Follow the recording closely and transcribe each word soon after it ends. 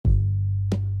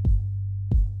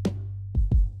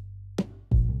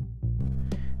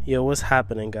Yo, what's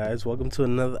happening, guys? Welcome to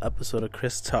another episode of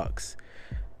Chris Talks.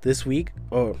 This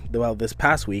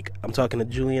past week, I'm talking to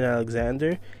Julian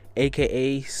Alexander,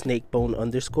 aka Snakebone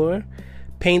 _,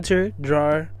 painter,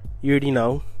 drawer, you already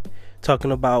know,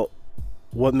 talking about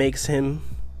what makes him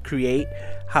create,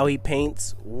 how he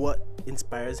paints, what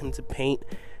inspires him to paint,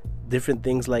 different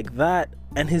things like that,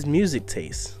 and his music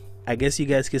taste. I guess you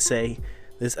guys could say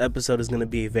this episode is going to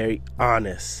be a very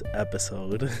honest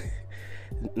episode.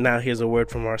 Now here's a word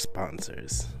from our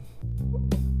sponsors.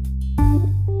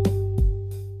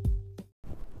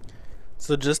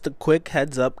 So just a quick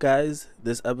heads up, guys.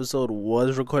 This episode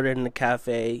was recorded in a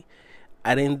cafe.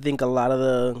 I didn't think a lot of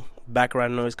the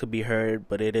background noise could be heard,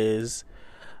 but it is.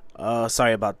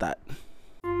 Sorry about that.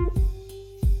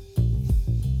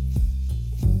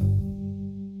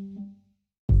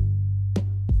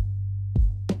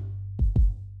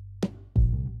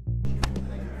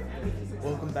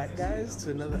 Welcome back, guys,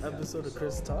 to another episode of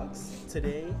Chris Talks.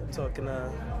 Today, I'm talking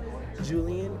to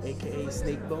Julian, aka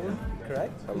Snakebone,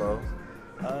 correct? Hello.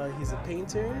 He's a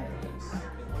painter.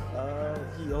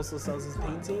 He also sells his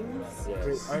paintings. Yes.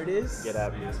 Great artist. Get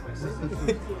at me.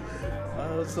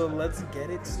 So let's get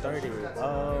it started.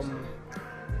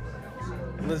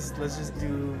 Let's just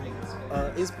do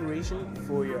inspiration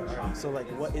for your art. So like,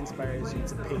 what inspires you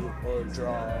to paint or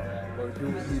draw or do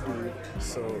what you do?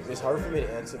 So it's hard for me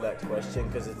to answer that question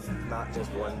because it's not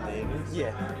just one thing.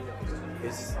 Yeah.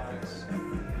 It's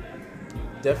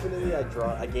definitely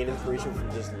I gain inspiration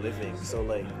from just living. So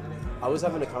like, I was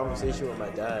having a conversation with my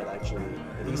dad actually,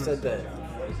 and he said that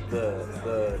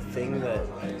the thing that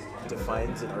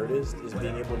defines an artist is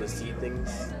being able to see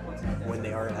things when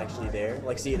they aren't actually there,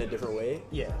 like see it in a different way.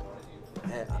 Yeah.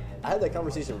 And I had that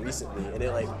conversation recently, and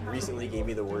it like recently gave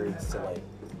me the words to like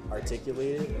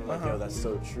articulate it. I'm like, yo, that's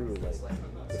so true. Like,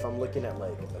 if I'm looking at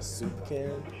like a soup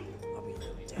can, I'll be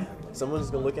like, damn. Like, someone's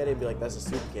gonna look at it and be like, that's a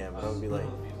soup can, but I'm gonna be like,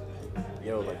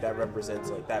 yo, like that represents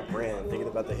like that brand. Thinking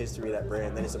about the history of that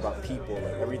brand, then it's about people.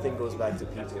 Like everything goes back to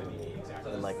people to me,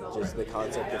 and like just the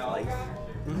concept of life.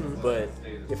 Mm-hmm. But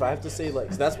if I have to say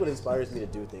like, so that's what inspires me to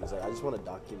do things. Like I just want to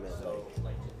document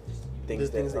like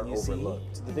things that are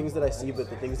overlooked, the things that I see, but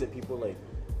the things that people like.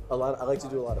 I like to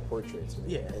do a lot of portraits.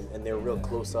 Yeah. And they're real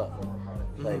close up.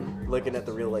 Like looking at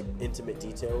the real like intimate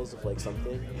details of like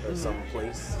something or some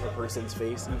place, a person's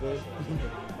face even.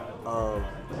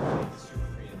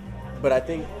 But I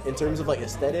think in terms of like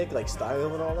aesthetic, like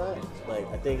style and all that, like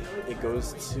I think it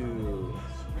goes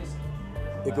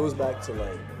back to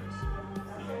like,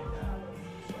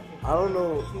 I don't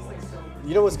know.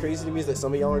 You know what's crazy to me is that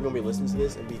some of y'all are gonna be listening to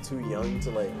this and be too young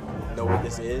to like know what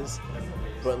this is.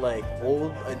 But like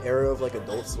an era of like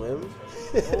Adult Swim.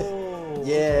 Oh.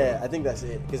 Yeah, I think that's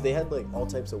it. Because they had like all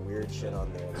types of weird shit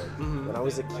on there. Like when I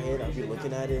was a kid, I'd be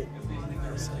looking at it. And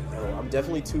I was like, yo, I'm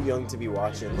definitely too young to be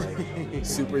watching like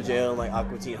Super Jail and like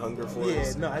Aqua Teen Hunger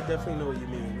Force. Yeah, no, I definitely know what you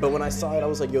mean. But when I saw it, I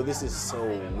was like, yo, this is so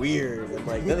weird. And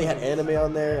like then they had anime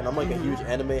on there, and I'm like a huge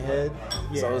anime head.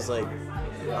 Yeah. So I was like,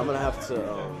 I'm gonna have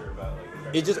to.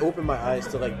 It just opened my eyes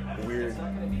to like weird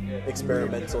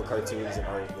experimental cartoons and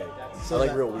art. Like, so I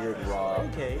like real weird raw.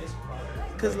 Okay.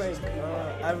 Cause like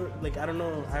I don't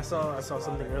know. I saw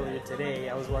something earlier today.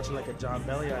 I was watching like a John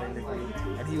Bellion interview,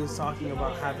 and he was talking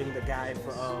about having the guy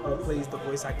who plays the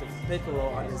voice actor for Piccolo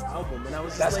on his album, and I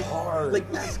was just hard.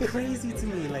 Like that's crazy to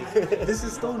me. Like this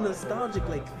is so nostalgic.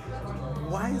 Like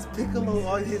why is Piccolo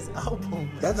on his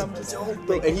album? That's dope.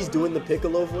 Like, and he's doing the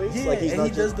Piccolo voice. Yeah, like he's and not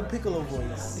he does the Piccolo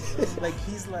voice. Like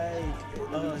he's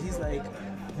like.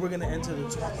 We're gonna enter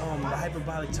the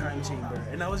hyperbolic time chamber,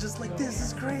 and I was just like, this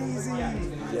is crazy. Yeah.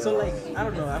 So like, I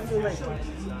don't know, I feel like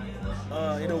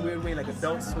in a weird way, like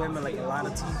Adult Swim and like a lot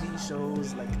of TV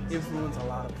shows like influence a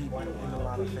lot of people in a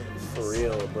lot of things. For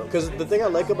real, bro. Because the thing I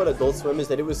like about Adult Swim is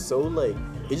that it was so like,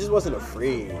 it just wasn't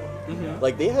afraid. Mm-hmm.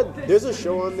 Like there's a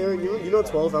show on there, you know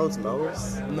 12 Ounce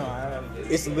Mouse? No, I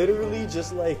haven't. It's literally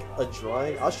just like a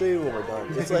drawing. I'll show you when we're done.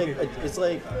 It's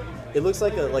like it looks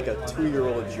like a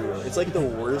 2-year-old drew it. It's like the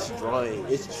worst drawing.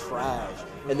 It's trash.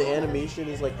 And the animation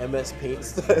is like MS Paint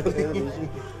style animation.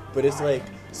 But it's like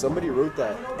somebody wrote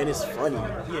that and it's funny.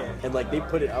 Yeah. And like they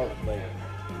put it out like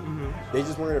they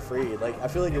just weren't afraid. Like I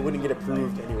feel like it wouldn't get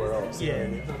approved anywhere else. Yeah.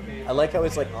 I like how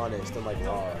it's like honest and like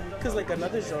raw. Because like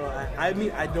another show, I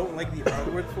mean I don't like the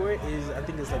artwork for it is I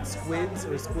think it's like Squids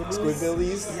or Squibbles.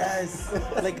 Squidbillies? Yes.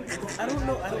 Like I don't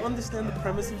know, I don't understand the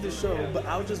premise of the show, but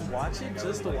I'll just watch it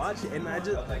just to watch it, and I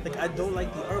just like I don't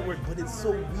like the artwork, but it's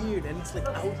so weird and it's like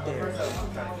out there.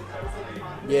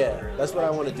 Yeah, that's what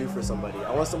I want to do for somebody.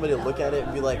 I want somebody to look at it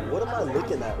and be like, what am I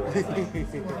looking at right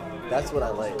now? That's what I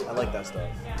like. I like that stuff.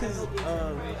 Because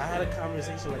I had a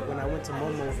conversation like when I went to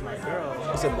MoMA with my girl.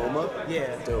 You said MoMA?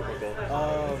 Yeah. Dope. Okay.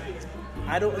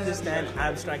 I don't understand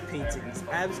abstract paintings.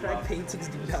 Abstract paintings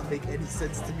do not make any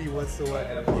sense to me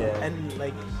whatsoever. Yeah. And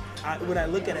like, when I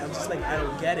look at it, I'm just like, I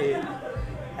don't get it.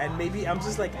 And maybe I'm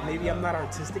just like, maybe I'm not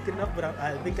artistic enough, but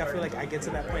I feel like I get to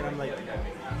that point, I'm like,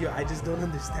 yo, I just don't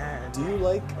understand. Do you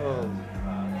like,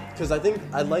 because I think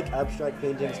I like abstract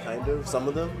paintings, kind of, some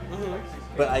of them.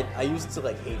 Mm-hmm. But I used to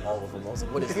like hate all of them. I was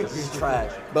like, what is this? This is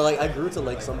trash. But like I grew to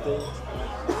like something.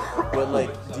 But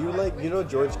like, do you like, you know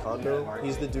George Kondo?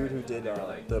 He's the dude who did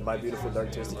the My Beautiful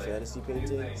Dark Twisted Fantasy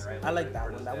paintings. I like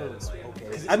that one. That one was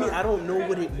okay. I mean, I don't know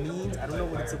what it means. I don't know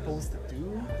what it's supposed to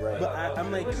do. Right. But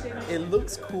I'm like, it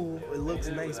looks cool. It looks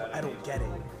nice, but I don't get it.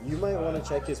 You might want to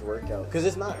check his work out because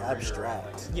it's not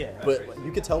abstract. Yeah. But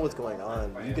you could tell what's going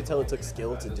on. You could tell it took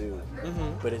skill to do.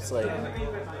 Mm-hmm. But it's like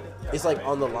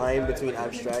on the line between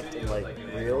abstract and like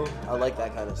real. I like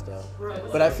that kind of stuff.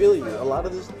 But I feel you. A lot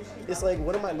of this, it's like,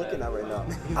 what am I looking at right now?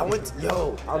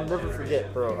 I'll never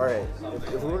forget, bro. All right,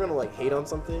 if we were gonna like hate on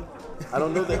something, I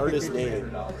don't know the artist's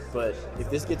name, but if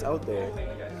this gets out there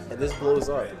and this blows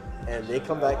up, and they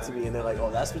come back to me and they're like,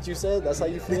 "Oh, that's what you said? That's how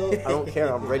you feel?" I don't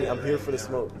care. I'm ready. I'm here for the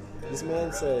smoke. This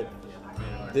man said,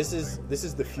 "This is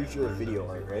the future of video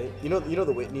art, right? You know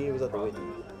the Whitney. It was at the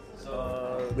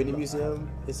Whitney Museum.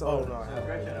 It's on.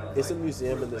 It's a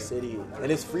museum in the city,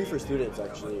 and it's free for students.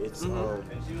 Actually, it's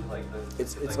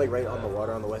it's like right on the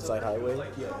water on the West Side Highway.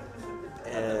 Yeah.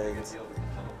 And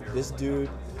this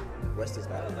dude, West is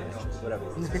not whatever.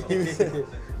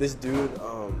 This dude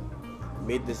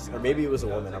made this, or maybe it was a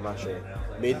woman, I'm not sure,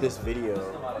 made this video,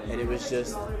 and it was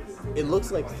just, it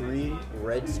looks like 3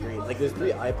 red screens, like there's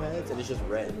 3 iPads and it's just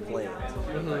red playing.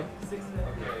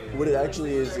 Mm-hmm. What it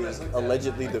actually is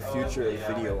allegedly the future of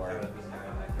video art.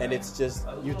 And it's just,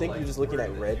 you think you're just looking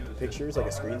at red pictures, like a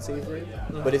screensaver,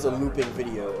 but it's a looping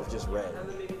video of just red.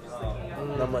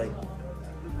 And I'm like,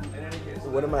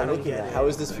 what am I looking at? How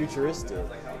is this futuristic?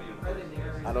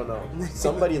 I don't know.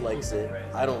 Somebody likes it.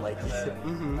 I don't like it.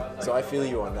 Mm-hmm. So I feel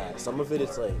you on that. Some of it,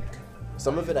 it's like,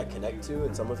 some of it I connect to,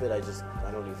 and some of it I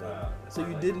don't even. So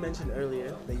you did mention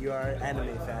earlier that you are an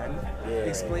anime fan. Yeah.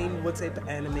 Explain what type of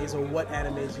animes or what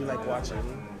animes you like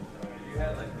watching.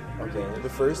 Okay, the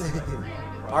first.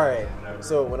 All right.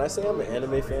 So when I say I'm an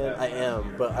anime fan, I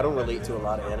am, but I don't relate to a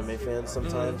lot of anime fans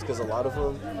sometimes because a lot of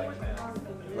them,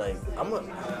 like,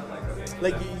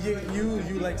 like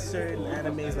you like certain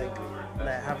animes like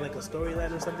that have like a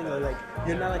storyline or something, or like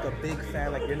you're not like a big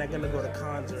fan, like you're not gonna go to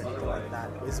cons or anything like that.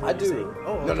 I do.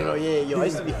 Oh, okay. No, yeah, yo, I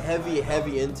used to be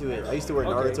heavy into it. I used to wear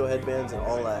Naruto headbands and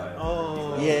all that.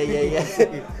 Oh.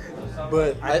 Yeah.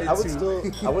 But I would too.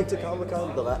 still. I went to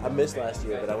Comic-Con. I missed last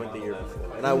year, but I went the year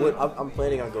before, and I'm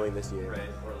planning on going this year.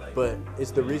 But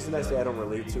it's the reason I say I don't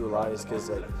relate to a lot is because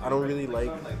like I don't really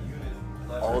like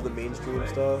all the mainstream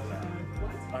stuff.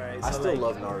 Alright, I so still like,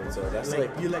 love Naruto. That's like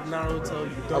you like Naruto.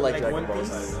 You don't I like like Dragon One Ball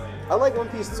Piece. Z. I like One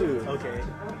Piece too. Okay.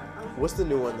 What's the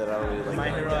new one that I don't really like? My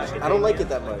Hero Academia. I don't like it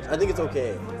that much. I think it's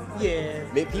okay. Yeah.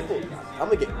 I'm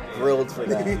gonna get grilled for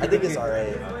that. I think it's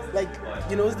alright. Like,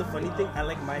 you know what's the funny thing? I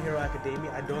like My Hero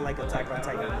Academia. I don't like Attack on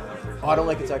Titan. Oh, I don't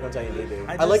like Attack on Titan either.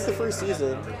 I just- like the first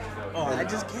season. Oh, I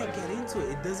just can't get into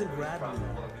it. It doesn't grab me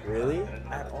Really?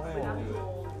 at all.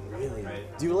 Really?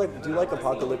 Do you like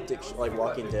apocalyptic like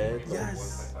Walking Dead?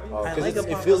 Yes. Oh, I 'cause like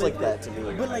it feels like apocalyptic, that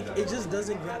to me. But like, it just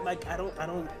doesn't grab. Like, I don't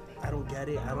get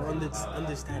it. I don't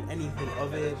understand anything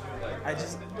of it. It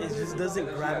just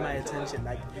doesn't grab my attention.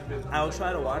 Like, I'll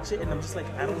try to watch it, and I'm just like,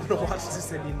 I don't want to watch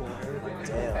this anymore.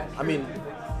 Damn. I mean,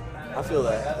 I feel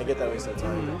that. I get that way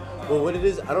sometimes. Well, what it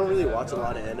is, I don't really watch a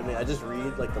lot of anime. I just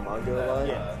read like the manga a lot.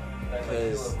 Yeah.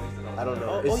 Because I don't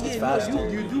know. Oh, It's yeah, faster. no,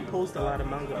 you do post a lot of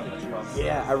manga pictures.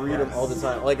 Yeah, I read them all the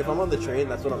time. Like if I'm on the train,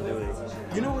 that's what I'm doing.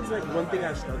 You know what's like one thing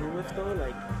I struggle with though?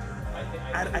 Like,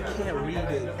 I can't read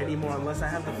it anymore unless I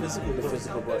have the physical The book.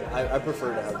 physical book. I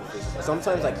prefer to have the physical.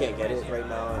 Sometimes I can't get it right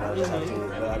now, and I just have to.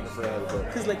 But I prefer to have the book.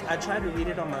 Because like I try to read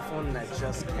it on my phone and I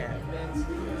just can't.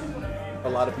 A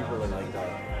lot of people are like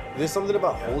that. There's something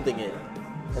about holding it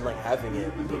and like having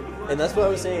it, and that's what I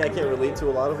was saying. I can't relate to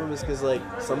a lot of them is because like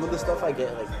some of the stuff I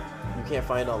get like you can't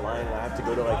find online. And I have to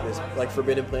go to like this like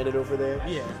Forbidden Planet over there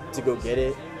Yeah. to go get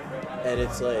it, and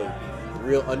it's like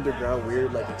real underground,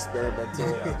 weird, like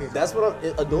experimental. That's what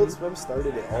Adult Swim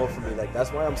started it all for me. Like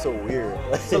that's why I'm so weird.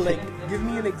 So like, give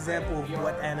me an example of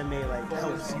what anime like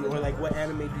helps you, or like what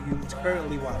anime do you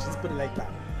currently watch? Let's put it like that.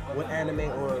 What anime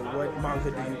or what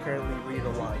manga do you currently read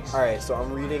or watch? All right, so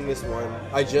I'm reading this one.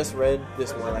 I just read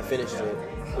this one. I finished it.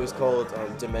 It was called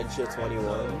Dementia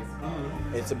 21.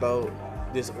 Mm-hmm. It's about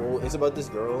It's about this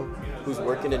girl who's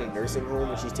working in a nursing home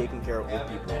and she's taking care of old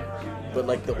people, but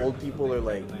like the old people are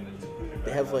like.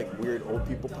 They have like weird old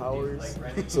people powers.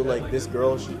 So like this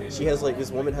girl, she has like this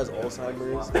woman has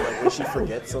Alzheimer's. And, like when she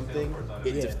forgets something,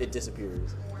 it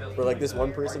disappears. But like this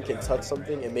one person can touch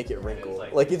something and make it wrinkle.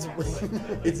 Like it's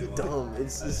it's dumb.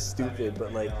 It's just stupid.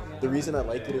 But like the reason I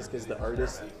like it is because the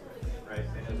artist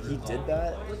he did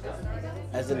that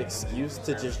as an excuse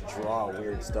to just draw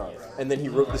weird stuff. And then he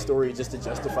wrote the story just to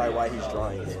justify why he's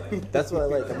drawing it. That's what I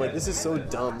like. I'm like, this is so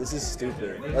dumb. This is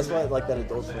stupid. That's why I like that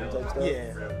Adult Swim type stuff.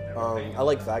 Yeah. I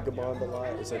like Vagabond a lot.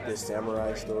 It's like this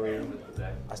samurai story.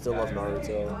 I still love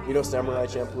Naruto. You know Samurai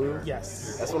Champloo?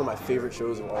 Yes. That's one of my favorite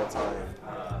shows of all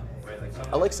time.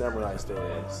 I like samurai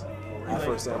stories.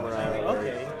 Afro Samurai.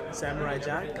 Okay. Samurai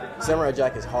Jack? Samurai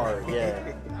Jack is hard,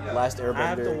 yeah. Last Airbender. I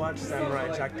have to watch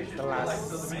Samurai Jack the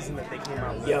last season that they came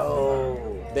out with.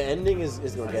 Yo, the ending is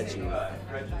gonna get you.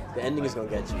 The ending is gonna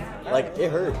get you. Like,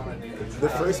 it hurt. The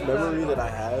first memory that I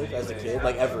have as a kid,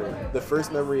 like ever, the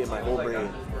first memory in my whole brain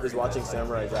is watching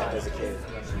Samurai Jack as a kid.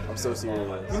 I'm so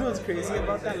serious. You know what's crazy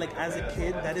about that? Like, as a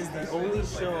kid, that is the only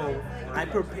show I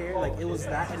prepared. Like, it was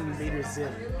that and Invader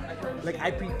Zim. Like,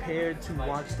 I prepared to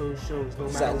watch those shows no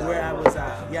matter where I was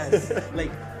at. Yes.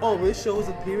 Like, oh, this show is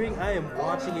appearing. I am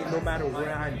watching it no matter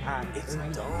where I'm at. It's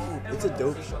dope. It's a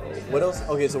dope show. What else?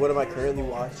 Okay, so what am I currently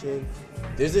watching?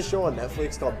 There's this show on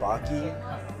Netflix called Baki.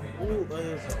 Ooh,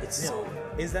 It's so...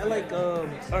 Is that like,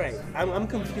 alright, I'm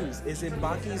confused. Is it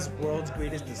Baki's World's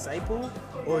Greatest Disciple?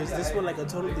 Or is this one like a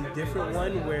totally different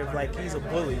one where like he's a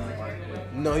bully?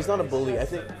 No, he's not a bully. I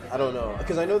don't know.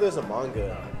 Because I know there's a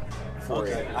manga for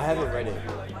it. I haven't read it.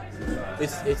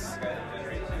 It's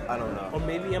I don't know. Or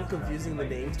maybe I'm confusing the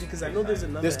names because I know there's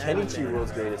another. There's Kenichi,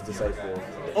 World's Greatest Disciple.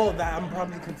 Oh, that I'm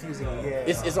probably confusing it.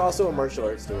 Yeah. It's also a martial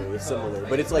arts story. It's similar,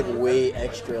 but it's like way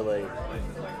extra. Like,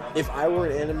 if I were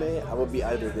an anime, I would be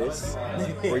either this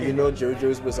or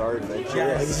JoJo's Bizarre Adventure.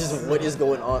 Yes. Like, it's just what is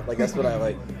going on. Like that's what I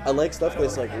like. I like stuff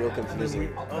that's like real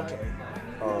confusing. Okay.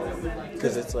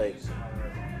 Because it's like.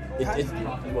 How do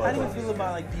you feel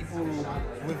about like people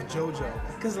with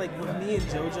JoJo? Because like with me and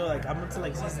JoJo, like I'm up to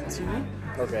like season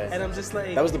 2. Okay. And I'm just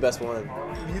like. That was the best one.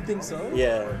 You think so?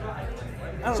 Yeah.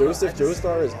 Joseph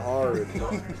Joestar is hard.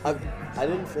 I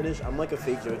didn't finish. I'm like a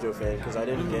fake JoJo fan because I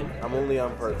didn't get. I'm only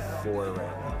on part 4 right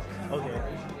now. Okay.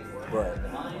 But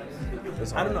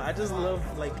it's hard. I don't know. I just love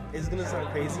like it's gonna sound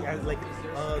crazy. I like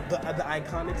the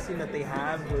iconic scene that they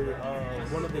have where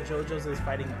one of the JoJos is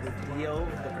fighting with Dio,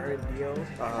 the current Dio,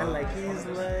 and like he's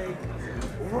like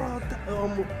raw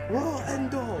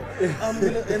endo, and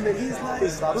then he's like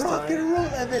rock and roll,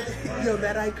 and then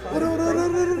that iconic.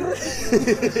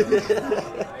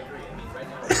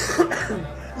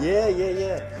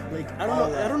 Yeah. Like I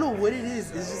don't know what it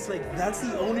is. It's just like that's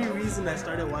the only reason I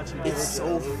started watching. It's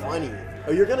so funny.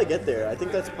 Oh, you're gonna get there. I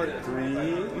think that's part 3.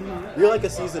 Mm-hmm. You're like a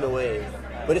season away,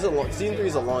 but season 3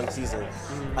 is a long season.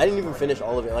 Mm-hmm. I didn't even finish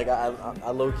all of it. Like I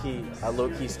low key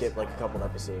skipped like a couple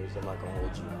episodes. I'm not gonna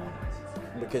hold you.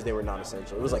 Because they were not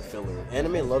essential. It was like filler.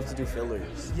 Anime love to do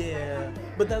fillers. Yeah,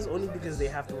 but that's only because they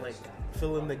have to like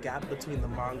fill in the gap between the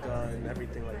manga and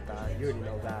everything like that. You already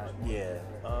know that. Yeah.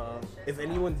 If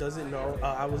anyone doesn't know,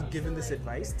 I was given this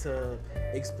advice to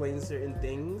explain certain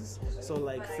things. So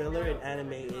like filler in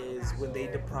anime is when they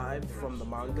deprive from the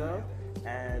manga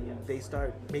and they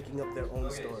start making up their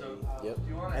own story. Yep.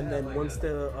 And then once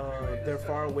they're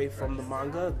far away from the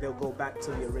manga, they'll go back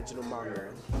to the original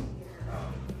manga.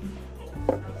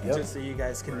 Yep. Just so you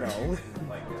guys can know.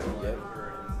 Yep.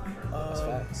 That's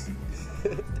facts.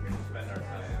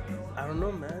 I don't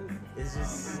know, man. It's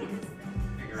just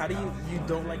how do you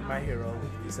don't like My Hero?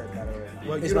 You said that already.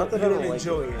 Well, It's not that I don't like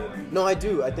enjoy it. it. No, I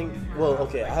do. I think. Well,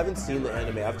 okay. I haven't seen the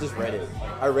anime. I've just read it.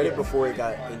 I read it before it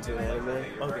got into an anime.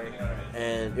 Okay.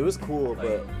 And it was cool,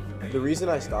 but the reason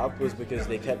I stopped was because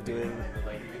they kept doing.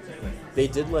 They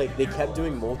kept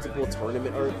doing multiple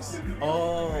tournament arcs.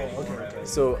 Oh, okay.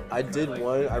 So I did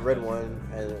one, I read one,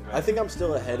 and I think I'm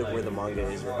still ahead of where the manga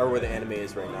is, or where the anime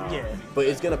is right now. Yeah. But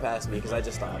it's gonna pass me because I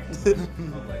just stopped.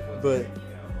 But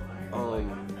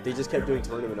they just kept doing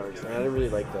tournament arcs, and I didn't really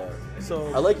like that.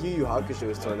 So I like Yu Yu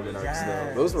Hakusho's tournament arcs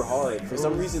though. Those were hard. For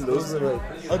some reason, those were like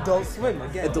Adult Swim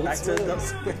again. Adult back Swim. to Adult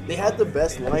Swim. They had the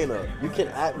best lineup. You can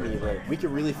at me, like we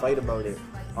could really fight about it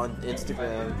on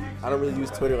Instagram. I don't really use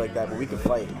Twitter like that, but we could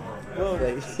fight. Well,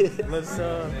 Like, let's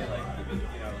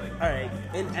alright,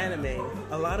 in anime,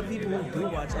 a lot of people who do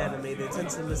watch anime, they tend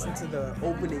to listen to the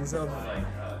openings of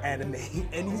anime.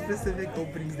 Any specific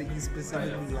openings that you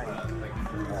specifically like?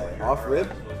 Alright, off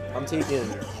rip, I'm taking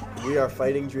We Are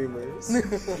Fighting Dreamers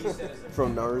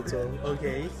from Naruto.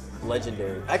 Okay.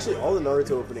 Legendary. Actually, all the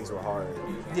Naruto openings were hard.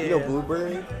 Yeah. You know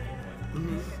Bluebird?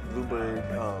 Bluebird.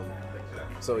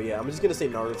 So yeah, I'm just gonna say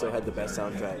Naruto had the best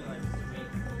soundtrack.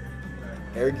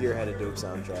 Air Gear had a dope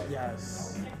soundtrack.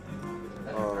 Yes.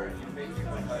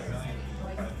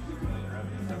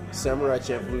 Samurai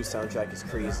Champloo's soundtrack is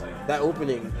crazy. That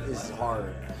opening is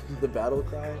hard. The battle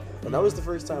cry, and that was the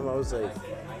first time I was like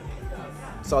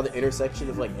saw the intersection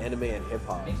of like anime and hip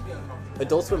hop.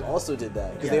 Adult Swim also did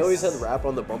that because they always had rap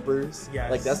on the bumpers.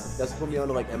 Yes. Like that's put me on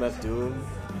to like MF Doom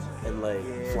and like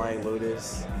Flying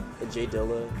Lotus and Jay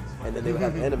Dilla, and then they would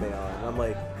have anime on. And I'm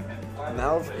like,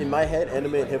 now in my head,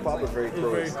 anime and hip hop are very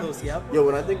close. Very close. Yep. Yo,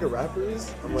 when I think of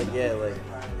rappers, I'm like, yeah, like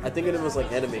I think of them as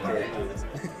like anime characters.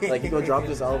 Like he gonna drop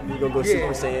this album, he gonna go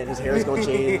Super Saiyan, his hair is gonna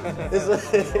change. It's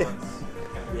like,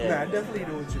 yeah. Nah, I definitely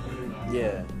know what you mean.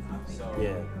 Yeah.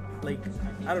 Yeah. Like,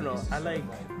 I don't know.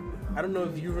 I don't know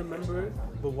if you remember,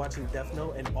 but watching Death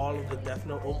Note and all of the Death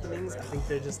Note openings, I think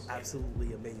they're just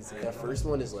absolutely amazing. That first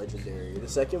one is legendary. The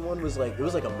second one was like, it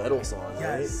was like a metal song,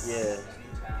 Yes. right? Yeah.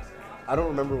 I don't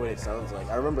remember what it sounds like.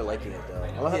 I remember liking it though.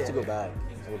 I'm gonna have to go back.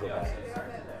 I'm gonna go back.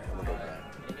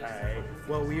 Alright.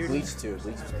 Well, weird. Bleach too.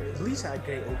 Bleach was crazy. Bleach had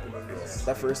great openings.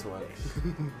 That first one.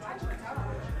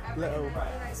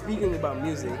 Speaking about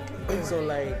music, so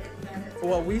like,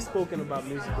 well, we've spoken about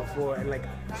music before, and like,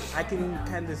 I can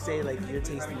kind of say like your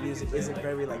taste in music isn't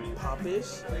very like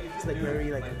popish. It's like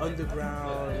very like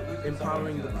underground,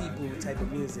 empowering the people type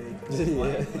of music.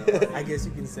 Yeah. I guess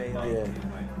you can say like. Yeah.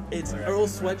 It's Earl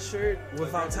Sweatshirt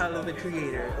without Tyler the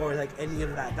Creator or like any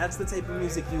of that. That's the type of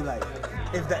music you like.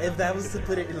 If that was to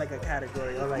put it in like a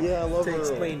category or like I love to Earl.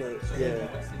 explain it.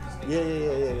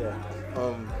 Yeah.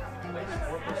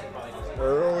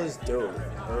 Earl is dope.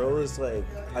 Earl is like,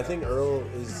 I think Earl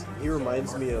is, he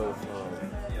reminds me of,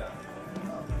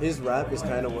 his rap is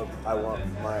kind of what I want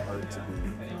my art to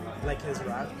be. Like his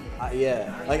rap.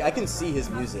 Yeah, like I can see his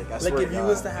music. I swear Like if to you God.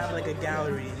 was to have like a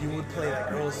gallery, you would play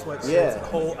like Earl Sweatshirt's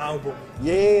whole album.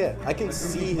 Yeah. I can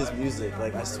see his music.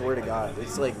 Like I swear to God,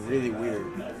 it's like really weird,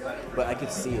 but I can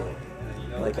see it.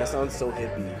 Like that sounds so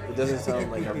hippie. It doesn't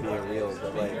sound like I'm being real,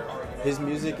 but like his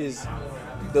music is.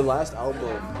 The last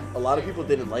album, a lot of people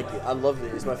didn't like it. I loved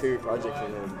it. It's my favorite project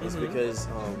from him. It's because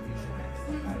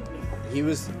he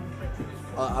was.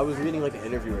 I was reading like an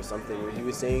interview or something where he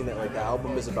was saying that like the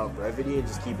album is about brevity and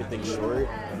just keeping things short.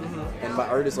 And my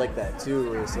art is like that too,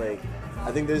 where it's like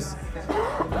I think there's.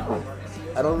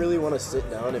 I don't really want to sit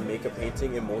down and make a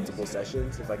painting in multiple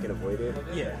sessions if I can avoid it.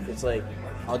 Yeah. It's like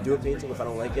I'll do a painting. If I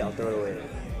don't like it, I'll throw it away.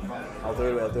 I'll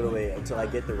throw it away until I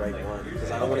get the right one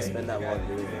because I don't want to spend that long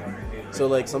doing it. So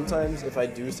like sometimes if I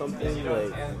do something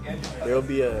like there'll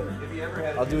be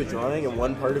I'll do a drawing and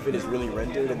one part of it is really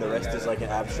rendered and the rest is like an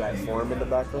abstract form in the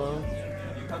background.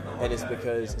 And it's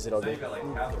because, is it all good?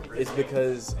 It's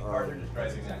because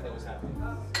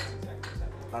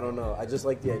I don't know. I just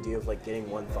like the idea of like getting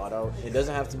one thought out. It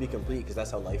doesn't have to be complete because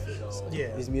that's how life is. Like,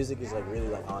 Yeah. his music is like really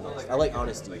like honest. I like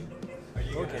honesty.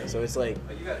 Okay. So it's like,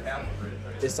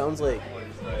 it sounds like,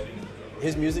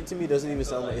 his music to me doesn't even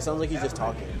sound like, it sounds like he's just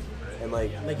talking. And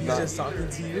like He's just talking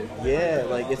to you? Yeah,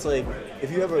 like it's like, if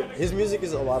you ever, his music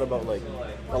is a lot about like,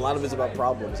 a lot of it's about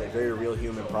problems, like very real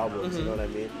human problems, you know what I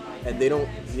mean? And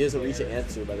he doesn't reach an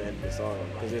answer by the end of the song,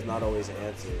 because there's not always an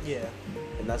answer. Yeah.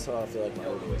 And that's how I feel like my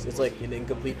art is. It's like an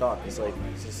incomplete thought. It's like,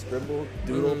 just scribble,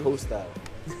 doodle, post that.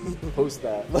 Post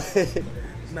that.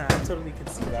 Nah, I totally could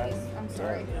see that. I'm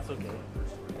sorry. It's okay.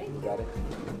 You got it?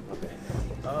 Okay.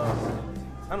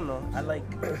 I don't know. I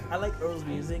like Earl's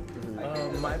music.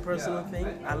 My personal thing,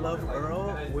 I love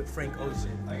Earl with Frank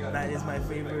Ocean. That is my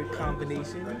favorite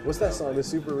combination. What's that song? The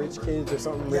Super Rich Kids or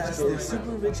something? Rich Yes, the Kids?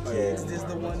 Super Rich Kids. There's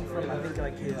the one from I think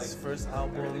like his first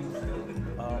album.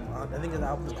 I think the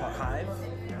album is called Hive.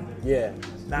 Yeah.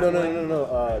 That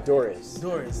No. Doris.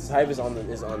 Doris. Hive is on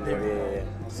there. Yeah.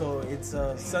 So it's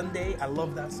Sunday. I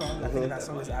love that song. I think that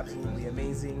song is absolutely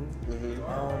amazing.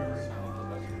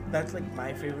 That's like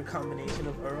my favorite combination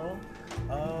of Earl.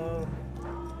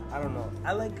 I don't know.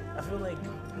 I feel like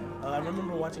I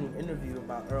remember watching an interview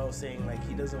about Earl saying like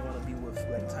he doesn't want to be with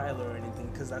like Tyler or anything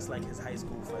because that's like his high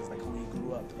school friends, like who he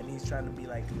grew up, and he's trying to be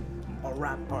like a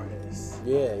rap artist.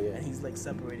 Yeah. And he's like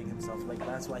separating himself. Like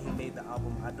that's why he made the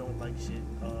album I Don't Like Shit.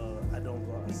 I Don't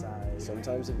Go Outside.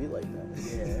 Sometimes it be like that.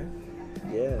 Yeah.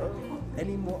 Yeah.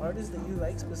 Any more artists that you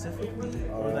like specifically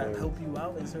or that help you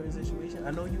out in certain situations?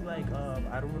 I know you like,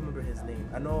 I don't remember his name.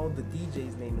 I know the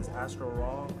DJ's name is Astro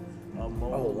Raw.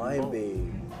 Lion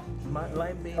Babe.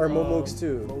 Lion Babe. Or Momooks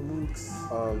too.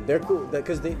 Momooks. They're cool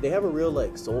because they have a real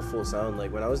like soulful sound.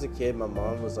 Like when I was a kid, my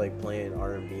mom was like playing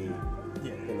R&B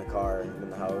in the car in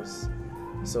the house.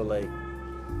 So like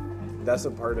that's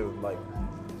a part of like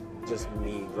just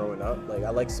me growing up. Like I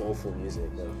like soulful music,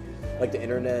 like the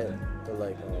internet, or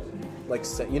like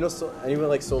you know, so anyone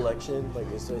like Soulection, like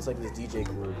it's like this DJ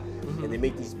group, and they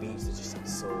make these beats that just like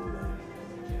so like,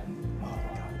 oh my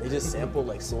god, they just sample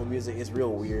like soul music. It's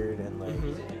real weird and like,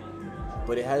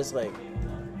 but it has like,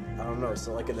 I don't know,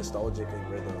 so like a nostalgic like,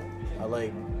 rhythm. I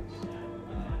like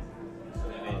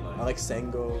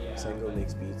Sengo. Sengo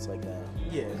makes beats like that.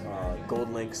 Yeah.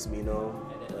 Gold Link, Smino,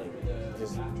 like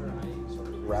just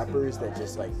rappers that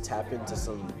just like tap into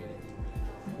some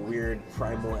weird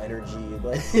primal energy.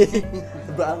 Like,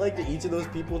 but I like that each of those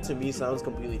people to me sounds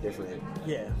completely different.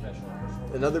 Yeah.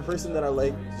 Another person that I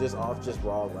like just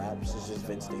raw raps is just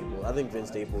Vince Staples. I think Vince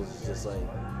Staples is just like.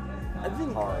 I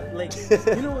think, hard. like,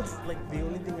 you know what's, like, the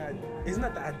only thing it's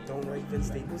not that I don't like Vince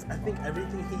Staples. I think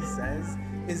everything he says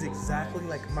is exactly,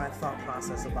 like, my thought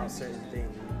process about certain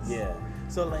things. Yeah.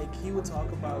 So, like, he would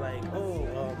talk about, like,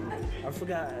 I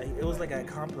forgot, it was, like, at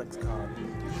Complex Con.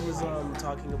 He was,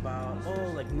 talking about,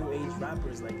 like, new age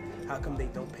rappers, like, how come they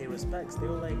don't pay respects? They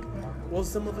were like, well,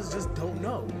 some of us just don't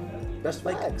know. That's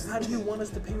facts. Like, how do you want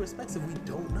us to pay respects if we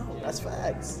don't know? That's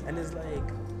facts. And it's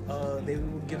like, they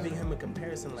were giving him a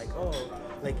comparison, like,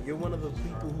 like you're one of the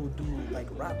people who do like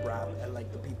rap and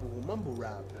like the people who mumble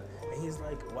rap. And he's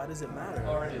like, why does it matter?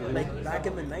 Like back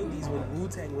in the 90s when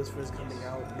Wu-Tang was first coming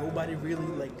out, nobody really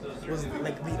like was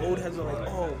like, the old heads were like,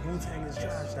 Wu-Tang is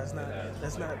trash, that's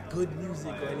not good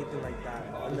music or anything like that.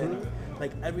 And then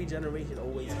like every generation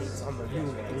always hates on the new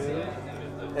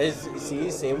ones.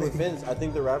 See, same with Vince. I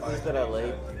think the rappers that I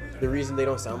like, the reason they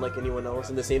don't sound like anyone else,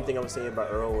 and the same thing I was saying about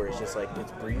Earl, where it's just like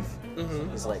it's brief,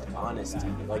 it's like honesty.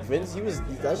 Like Vince,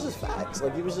 that's just facts.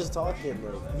 Like he was just talking.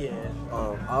 Like, yeah.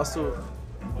 Also, it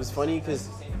was funny because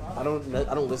I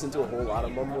don't listen to a whole lot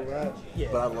of mumble rap,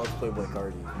 but I love Playboi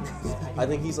Carti. I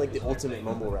think he's like the ultimate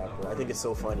mumble rapper. I think it's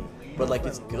so funny, but like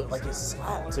it's good, like it's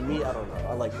slap. To me, I don't know.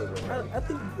 I like Playboi Carti. I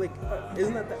think like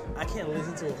isn't that I can't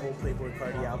listen to a whole Playboi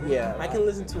Carti album. Yeah, I can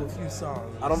listen to a few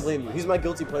songs. I don't blame you. He's my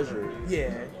guilty pleasure.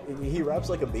 Yeah, he raps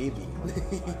like a baby,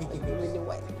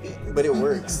 but it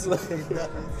works. For me, I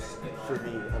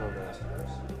don't know.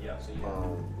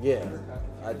 Yeah,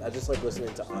 I just like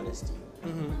listening to honesty.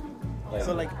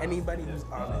 So like anybody who's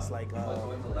honest, like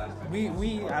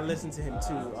I listen to him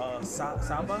too.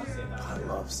 Saba. I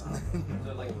love Saba.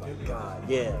 Oh my god,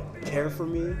 yeah. Care for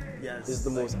Me is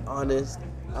the most honest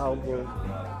album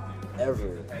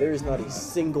ever. There is not a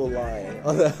single lie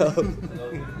on that album.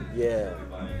 Yeah.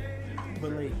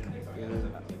 But like,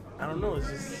 I don't know. It's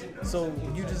just so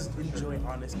you just enjoy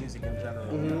honest music in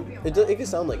general. It can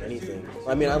sound like anything.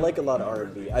 I mean, I like a lot of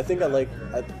R&B. I think at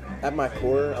my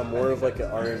core, I'm more of like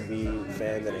an R&B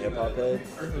fan than a hip hop head.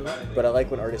 But I like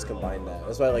when artists combine that.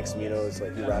 That's why I like Smino. It's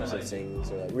like he raps and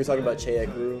sings. Or like, we were talking about Che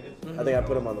Ekru. I think I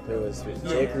put him on the playlist.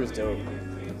 Che Ekru's dope.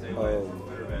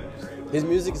 His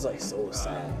music is like so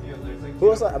sad.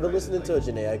 Who else? I've been listening to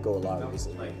Jhené Aiko a lot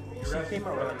recently. She came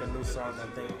out with like a new song, I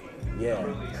think. Yeah,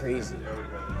 crazy.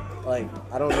 Like,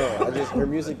 I don't know. Her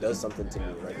music does something to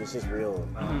me. Like, it's just real.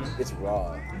 It's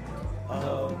raw.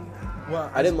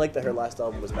 Well, I didn't like that her last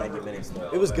album was 90 minutes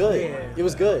though. It was good. Yeah. It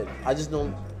was good. I just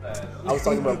don't. I was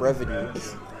talking about brevity.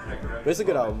 But it's a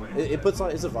good album. It puts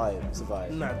on. It's a vibe. It's a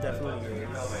vibe. Nah, definitely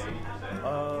is.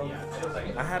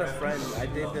 I had a friend. I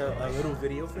did a little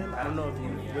video for him. I don't know if you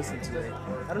listened to it.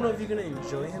 I don't know if you're gonna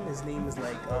enjoy him. His name is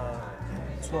like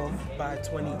 12 by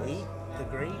 28. The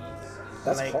Great.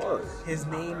 That's like, hard. His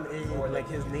name is like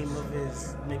his name of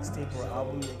his mixtape or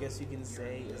album, I guess you can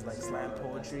say, is like Slam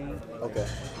Poetry. Okay.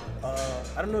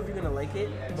 I don't know if you're gonna like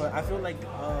it, but I feel like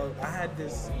I had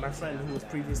my friend who was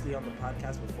previously on the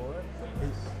podcast before,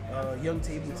 Young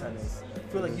Table Tennis. I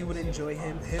feel like you would enjoy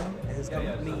him and his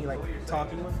company, like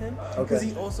talking with him, because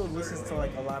he also listens to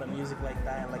like a lot of music like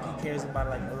that, and like he cares about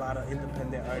like a lot of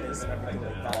independent artists and everything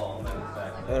like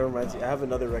that. That reminds me. I have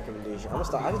another recommendation. I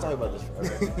can talk about this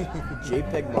forever.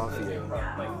 JPEG Mafia.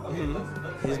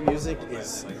 His music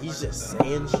he's just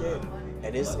saying shit,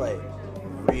 and it's like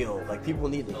real. Like people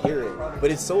need to hear it, but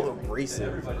it's so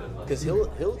abrasive because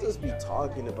he'll just be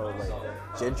talking about like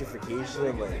gentrification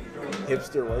and like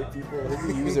hipster white people. He'll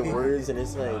be using words, and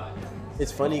it's like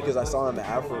it's funny because I saw him at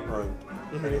Afropunk,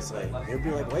 and it's like there'll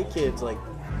be like white kids like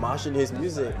moshing his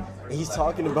music, and he's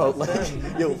talking about like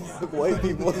yo fuck white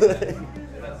people,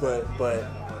 but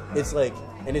it's like.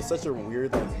 And it's such a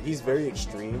weird, like, he's very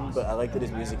extreme, but I like that his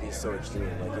music is so extreme.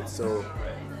 Like, it's so,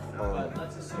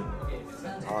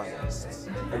 honest.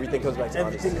 Everything comes back to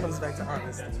Everything honesty. comes back to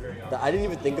honesty. I didn't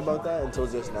even think about that until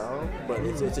just now, but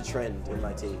it's a trend in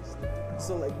my taste.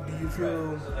 So, like, do you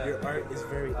feel your art is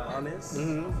very honest?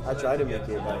 I try to make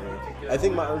it that way. I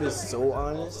think my art is so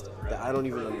honest that I don't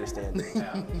even understand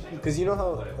it. Because you know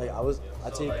how, like,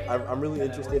 I'm really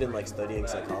interested in, like, studying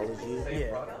psychology.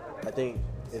 Yeah. I think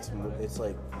it's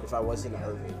like, if I wasn't an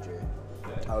art major,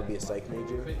 I would be a psych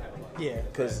major. Yeah.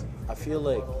 Because I feel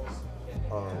like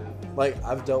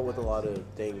I've dealt with a lot of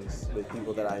things with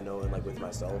people that I know and like with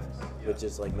myself, with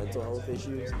just like mental health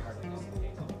issues.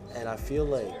 And I feel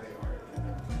like,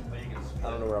 I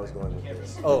don't know where I was going with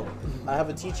this. Oh, I have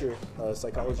a teacher, a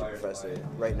psychology professor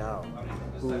right now,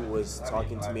 who was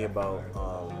talking to me about,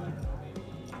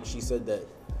 she said that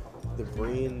the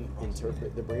brain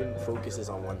focuses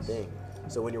on one thing.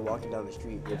 So when you're walking down the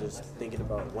street, you're just thinking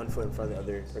about one foot in front of the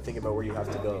other, or thinking about where you have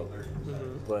to go.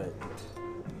 But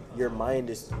your mind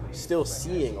is still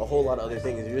seeing a whole lot of other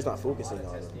things. You're just not focusing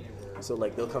on them. So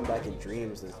like they'll come back in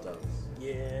dreams and stuff.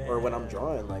 Yeah. Or when I'm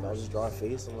drawing, like I'll just draw a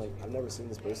face. I'm like, I've never seen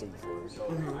this person before.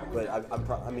 But I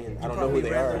don't know who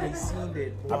they are. Seen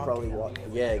it I probably walk.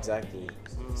 Yeah, exactly.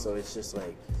 So it's just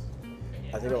like,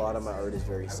 I think a lot of my art is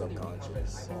very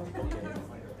subconscious. Okay.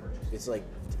 It's like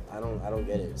I don't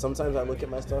get it. Sometimes I look at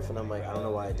my stuff and I'm like, I don't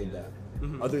know why I did that.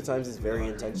 Other times it's very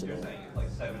intentional.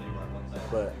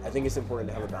 But I think it's important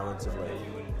to have a balance of like,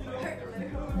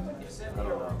 I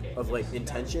don't know, of like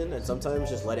intention and sometimes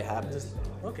just let it happen.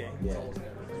 Okay. Yeah.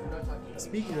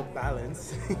 Speaking of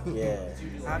balance, Yeah.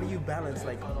 how do you balance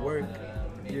like work,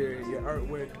 your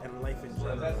artwork, and life in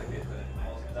general?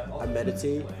 I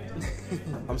meditate.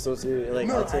 I'm so serious. Like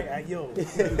No,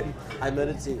 I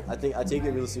meditate. I think I take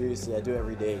it real seriously. I do it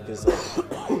every day because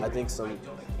like, I think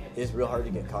it's real hard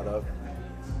to get caught up,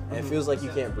 and it feels like you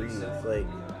can't breathe. Like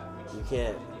you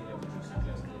can't.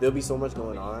 There'll be so much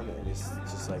going on, and it's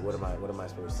just like, what am I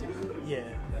supposed to do? Yeah.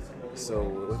 So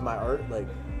with my art, like,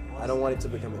 I don't want it to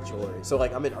become a chore. So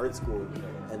like, I'm in art school,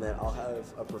 and then I'll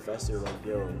have a professor like,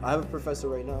 I have a professor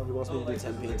right now who wants me to do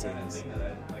 10 paintings,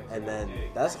 and then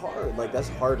that's hard. Like that's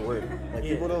hard work. Like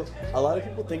a lot of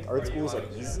people think art school is like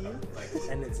easy,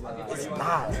 And it's not. it's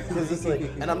not. Because it's like,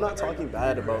 and I'm not talking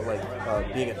bad about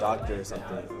like being a doctor or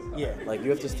something. Yeah. Like you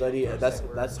have to study.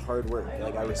 That's hard work.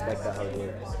 Like I respect that hard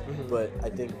work, but I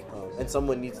think and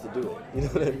someone needs to do it. You know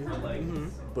what I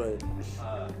mean? But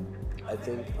I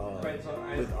think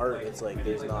with art, it's like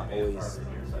there's not always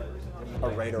a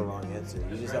right or wrong answer.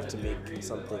 You just have to make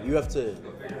something. You have to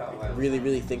really,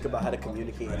 really think about how to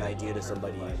communicate an idea to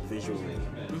somebody visually.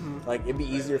 Like it'd be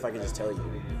easier if I could just tell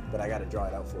you, but I gotta draw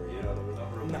it out for you. You know what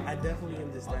I mean? No, I definitely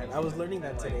understand. I was learning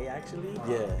that today actually.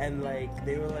 Yeah. And like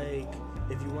they were like,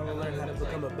 if you want to learn how to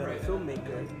become a better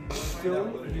filmmaker,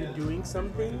 film you doing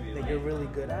something that you're really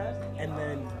good at, and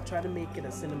then try to make it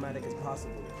as cinematic as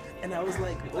possible. And I was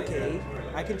like, okay,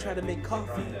 I can try to make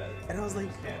coffee. And I was like,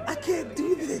 I can't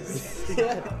do this.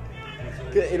 Yeah.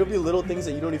 It'll be little things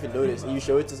that you don't even notice, and you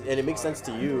show it to, and it makes sense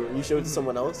to you. And you show it to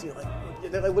someone else, you're like,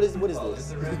 what is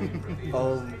this?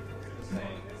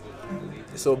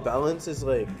 So balance is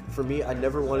like, for me, I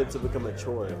never wanted to become a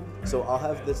chore. So I'll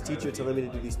have this teacher telling me to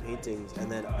do these paintings,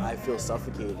 and then I feel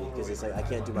suffocated because it's like I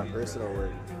can't do my personal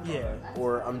work. Yeah.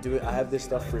 Or I have this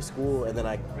stuff for school, and then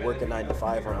I work a 9 to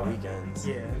 5 on the weekends.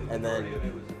 Yeah. And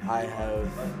then I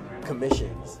have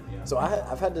commissions. So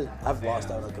I've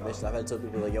lost out on commissions. I've had to tell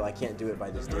people like, yo, I can't do it by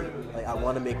this date. Like I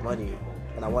want to make money,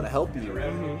 and I want to help you,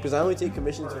 because I only take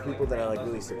commissions for people that I like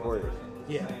really support.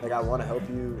 Yeah. Like I want to help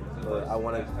you, or I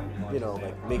want to,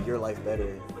 like make your life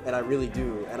better, and I really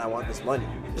do, and I want this money,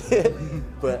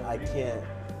 but I can't.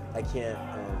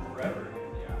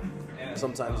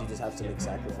 Sometimes you just have to make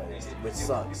sacrifice, which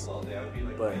sucks,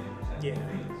 but Yeah.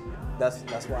 that's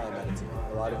why I meditate.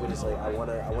 A lot of it is like I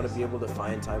wanna be able to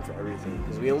find time for everything,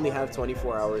 because we only have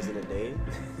 24 hours in a day.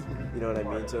 You know what I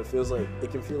mean? So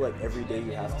it can feel like every day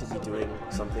you have to be doing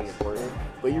something important,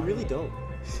 but you really don't.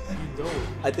 You don't.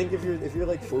 I think if you're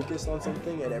like focused on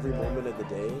something at every moment of the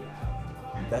day,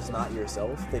 that's not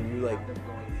yourself. Then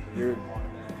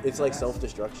it's like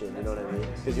self-destruction. You know what I mean?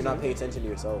 Because you're not paying attention to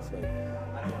yourself. Like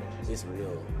it's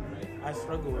real. I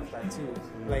struggle with that too.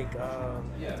 Like, I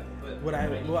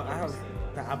have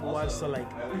the Apple Watch, so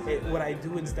like, what I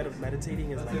do instead of meditating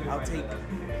is like, I'll take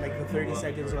like the 30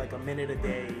 seconds or like a minute a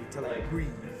day to like breathe.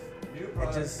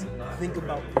 and just think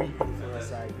about breathing for a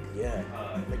sec. Yeah.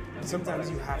 Like sometimes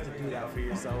you have to do that for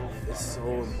yourself. It's so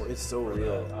important. It's so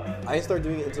real. I didn't start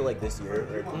doing it until like this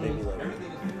year, or maybe like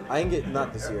I didn't get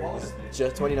not this year. It's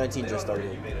just 2019 just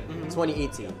started.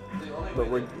 2018. But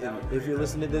if you're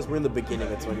listening to this, we're in the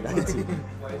beginning of 2019.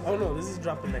 Oh no, this is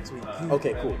dropping next week.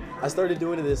 Okay, cool. I started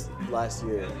doing this last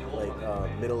year, like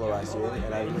middle of last year,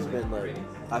 and I've just been like,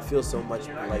 I feel so much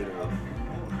lighter.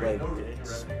 Like,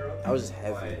 I was just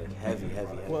heavy.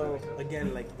 Well,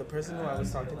 again, like the person who I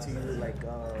was talking to you, like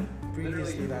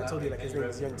previously, that I told you, like his name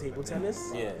is Young Table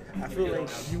Tennis. Yeah. I feel like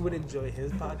you would enjoy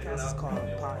his podcast. It's called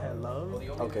Pothead Love.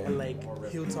 Okay. And like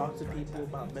he'll talk to people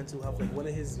about mental health. Like one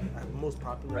of his most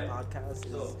popular podcasts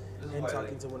is him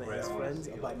talking to one of his friends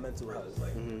about mental health.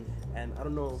 Mm-hmm. And I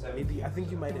don't know, maybe I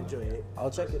think you might enjoy it.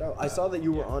 I'll check it out. I saw that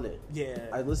you were on it. Yeah.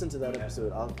 I listened to that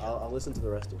episode. I'll listen to the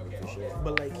rest of it for sure.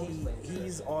 But like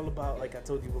he's all about, like I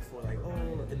told you before, like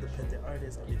independent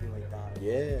artists, everything like that.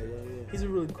 Yeah. He's a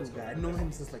really cool guy. I know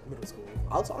him since like middle school.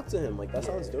 I'll talk to him. Like that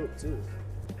sounds dope too.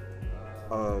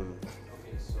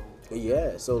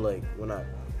 Yeah. So like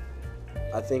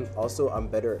I think also I'm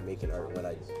better at making art when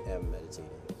I am meditating,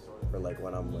 or like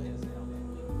when I'm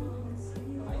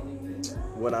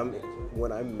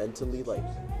when I'm mentally like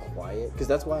quiet, because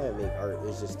that's why I make art.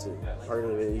 Is just part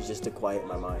of it is just to quiet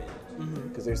my mind,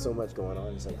 because there's so much going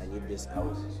on. It's like I need this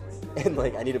out, and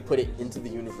like I need to put it into the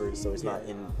universe so it's not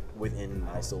within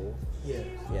my soul. Yeah,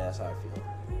 that's how I feel.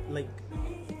 Like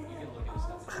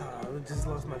I just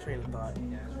lost my train of thought.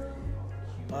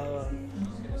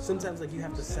 Sometimes like you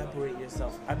have to separate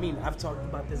yourself. I mean, I've talked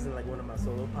about this in like one of my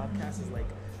solo podcasts. Is like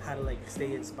how to like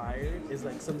stay inspired. Is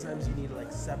like sometimes you need to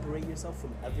like separate yourself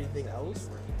from everything else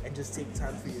and just take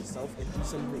time for yourself and do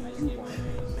something that you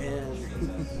want. Man,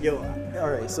 yo,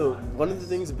 all right. So one of the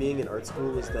things of being in art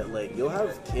school is that like you'll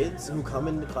have kids who come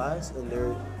into class and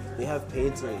they have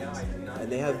paintings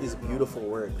and they have this beautiful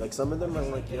work. Like some of them are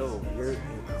like, yo, you're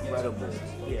incredible.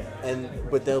 Yeah.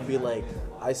 But they'll be like,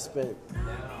 I spent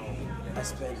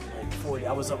like 40.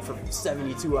 I was up for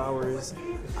 72 hours.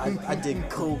 I did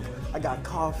coke. I got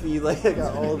coffee. Like I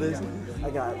got all this. I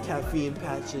got caffeine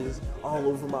patches all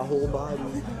over my whole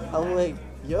body. I'm like,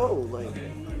 yo, like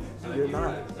you're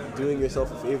not doing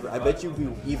yourself a favor. I bet you'd be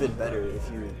even better if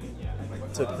you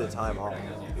took the time off.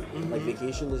 Like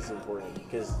vacation is important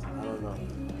because I don't know.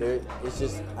 It's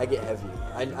just I get heavy.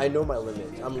 I know my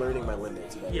limits. I'm learning my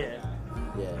limits. But Yeah.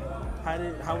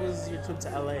 How was your trip to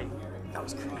LA? That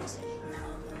was crazy.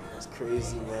 That's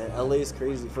crazy, man. LA is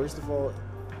crazy. First of all,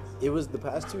 it was the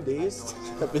past 2 days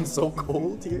have been so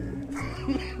cold here.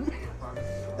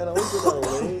 And I was in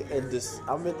LA and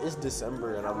it's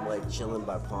December and I'm like chilling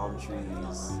by palm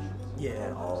trees. Yeah.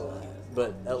 And all that.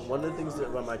 But one of the things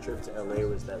about my trip to LA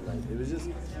was that like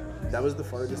that was the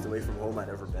farthest away from home I'd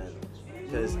ever been.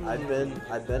 Because I've been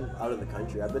out of the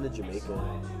country. I've been to Jamaica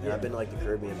and I've been to like the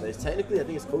Caribbean. But it's technically I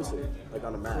think it's closer, like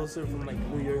on a map. Closer from like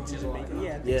New York to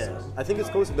Jamaica. Yeah. I think it's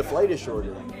closer. The flight is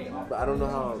shorter, but I don't know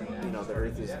how the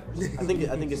Earth is. I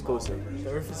think it's closer. The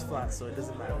Earth is flat, so it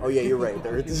doesn't matter. Oh yeah, you're right. The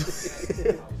Earth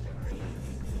is.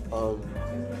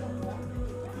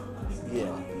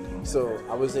 Yeah. So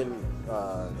I was in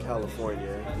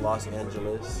California, Los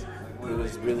Angeles. It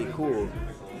was really cool.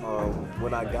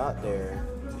 When I got there,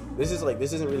 this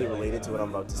isn't really related to what I'm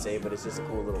about to say, but it's just a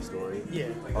cool little story. Yeah.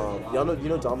 You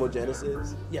know Domo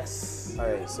Genesis? Yes. All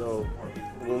right. So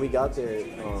when we got there,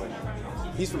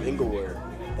 he's from Inglewood,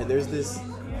 and there's this.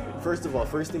 First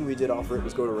thing we did offer it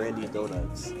was go to Randy's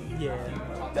Donuts. Yeah.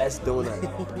 Best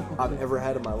donut I've ever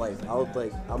had in my life.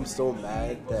 I'm so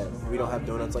mad that we don't have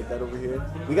donuts like that over here.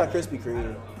 We got Krispy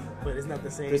Kreme. But it's not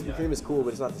the same. Krispy Kreme is cool, but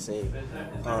it's not the same.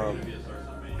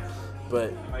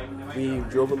 But we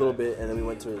drove a little bit and then we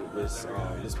went to this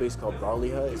place called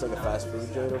Brawley Hut. It's like a fast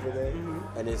food joint over there.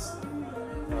 And it's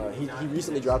he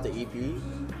recently dropped an EP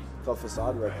called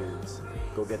Facade Records.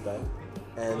 Go get that.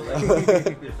 And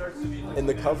and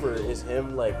the cover is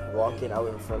him like walking out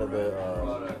in front of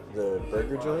the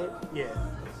burger joint. Yeah.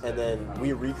 And then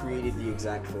we recreated the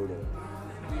exact photo.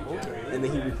 Okay. And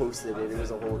then he reposted it. It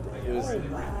was a whole thing. It was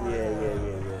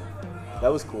yeah.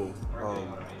 That was cool.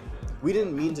 We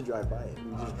didn't mean to drive by it.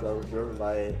 We just drove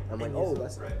by it. I'm like, oh,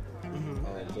 that's it.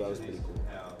 So that was pretty cool.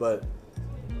 But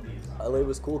LA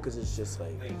was cool because it's just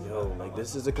like, yo, like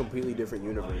this is a completely different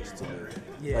universe to me.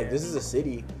 Yeah. Like this is a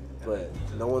city, but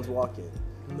no one's walking.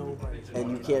 Nobody's And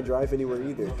you can't drive anywhere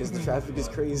either because the traffic is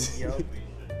crazy. Yep.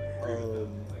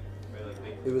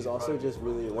 it was also just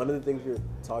really one of the things we were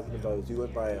talking about is we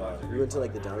went to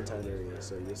like the downtown area,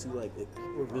 so you'll see like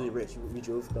we're really rich. We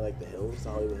drove to like the hills,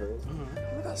 the Hollywood Hills.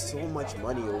 We got so much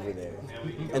money over there,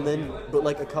 and then but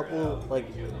like a couple like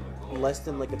less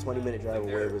than like a 20-minute drive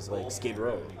away was like Skid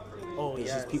Row. Oh, It's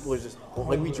yeah. just people are just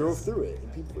like we drove through it.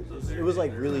 And people, it was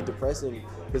like really depressing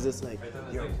because it's like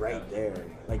you're right there.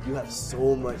 Like you have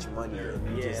so much money,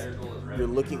 and you're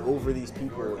looking over these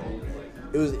people. And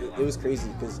it was crazy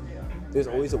because there's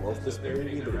always a wealth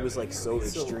disparity, but it was like so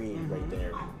extreme right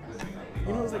there.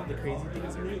 You know what's like the crazy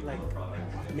thing to me? Like,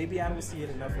 maybe I don't see it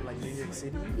enough in like New York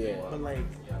City. Yeah. But like,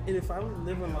 and if I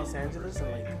live in Los Angeles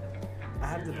and like I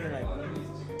have to pay like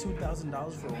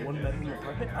 $2,000 for a 1-bedroom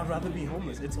apartment, I'd rather be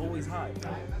homeless. It's always hot.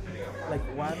 Like,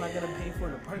 why am I gonna pay for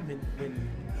an apartment when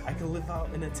I can live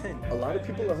out in a tent? A lot of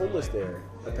people are homeless there,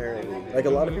 apparently. Like a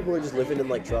lot of people are just living in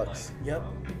like trucks. Yep.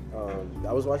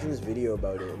 I was watching this video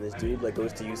about it, and this dude like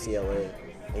goes to UCLA,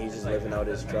 and he's just living out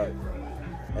his truck,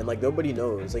 and like nobody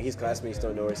knows. Like his classmates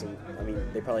don't know, or some. I mean,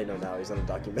 they probably know now. He's on a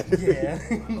documentary. Yeah.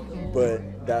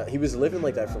 But that he was living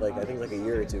like that for like I think like a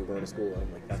year or two going to school. And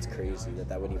I'm like, that's crazy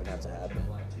that wouldn't even have to happen.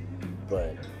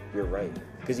 But you're right,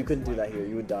 because you couldn't do that here.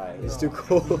 You would die. It's too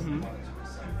cold.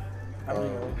 I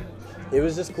don't know. It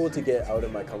was just cool to get out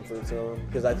of my comfort zone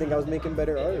because I think I was making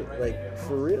better art, like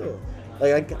for real.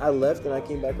 Like I left and I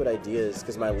came back with ideas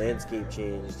because my landscape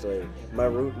changed. Like my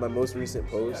most recent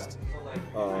post,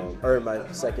 or my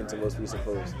second to most recent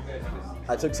post,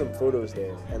 I took some photos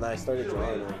there and I started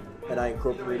drawing them. And I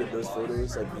incorporated those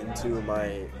photos like into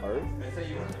my art.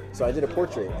 So I did a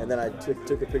portrait, and then I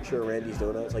took a picture of Randy's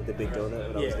Donuts, like the big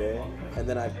donut when I was there, and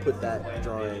then I put that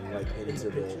drawing like into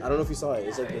the. I don't know if you saw it.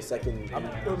 It's like the second. I'm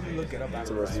going to look it up To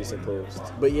after. most recent post.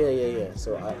 But yeah.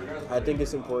 So I think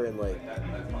it's important, like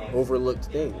overlooked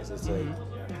things. It's like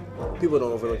people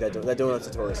don't overlook that donut. That donut's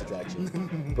a tourist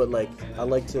attraction. But like I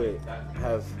like to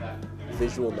have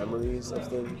visual memories of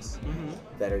things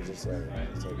that are just like,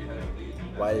 it's like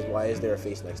why is there a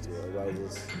face next to it? Like,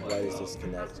 why does this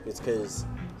connect? It's because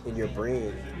in your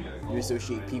brain you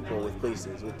associate people with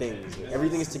places, with things.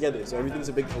 Everything is together, so everything's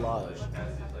a big collage.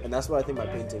 And that's what I think my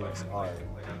paintings are.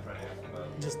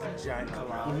 Just a giant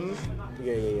collage.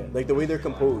 Yeah. Like the way they're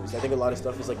composed. I think a lot of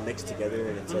stuff is like mixed together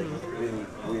and it's like really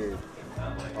weird.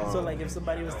 So like if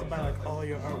somebody was to buy like all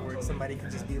your artwork, somebody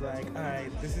could just be like, alright,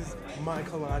 this is my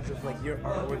collage of like your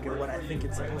artwork and what I think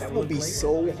it's supposed That to would look be like.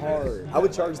 so hard. I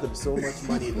would charge them so much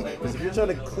money though. Because if you're trying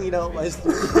to clean out my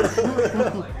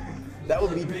studio, that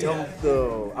would be dope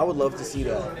though. I would love to see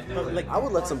that. But, like, I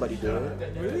would let somebody do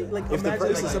it. Really? Like If the imagine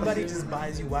price like is- somebody just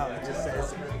buys you out and just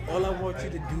says, all I want you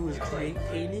to do is create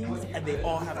paintings and they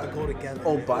all have to go together.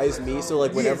 Oh, buys me, so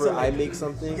like whenever so, like, I make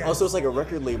something. yes. Oh, so it's like a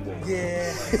record label.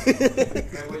 Yeah.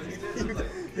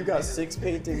 You got 6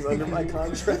 paintings under my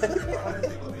contract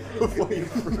before you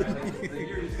free.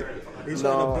 They're trying to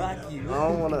No, block you.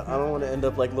 I don't wanna end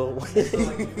up like Lil Wayne.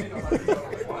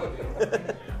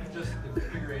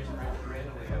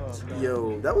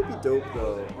 Yo, that would be dope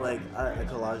though. Like a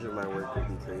collage of my work would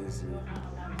be crazy.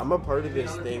 I'm a part of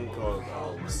this thing called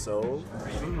SO.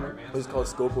 It's called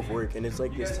Scope of Work, and it's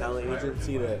like this talent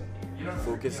agency that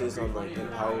focuses on like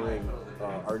empowering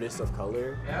artists of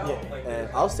color. Yeah. And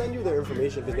I'll send you their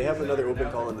information because they have another open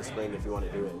call in the spring if you want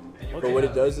to do it. But what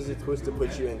it does is it's supposed to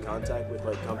put you in contact with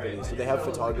like companies. So they have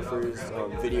photographers,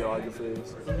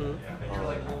 videographers,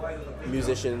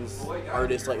 musicians,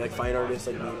 artists like fine artists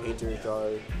like me, painters,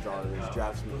 drawers,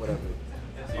 draftsmen, whatever.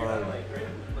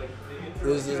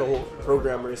 There's a whole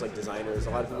programmers, like designers, a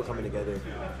lot of people coming together,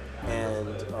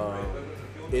 and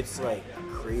it's like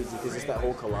crazy because it's that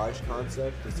whole collage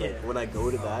concept. It's like when I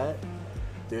go to that,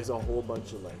 there's a whole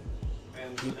bunch of like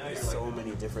so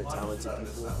many different talented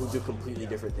people who do completely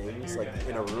different things, like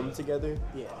in a room together.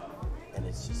 Yeah. And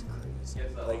it's just crazy.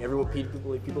 Like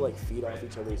people like feed off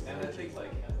each other's energy,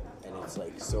 and it's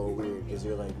like so weird because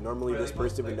you're like normally this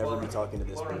person would never be talking to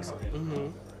this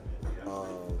person.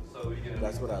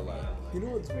 That's what I like. You know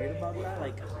what's weird about that?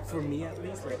 Like, for me at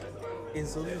least, like, in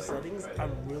social settings,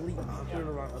 I'm really awkward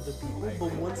around other people.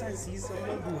 But once I see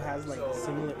someone who has, like,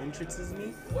 similar interests as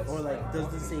me, or, like, does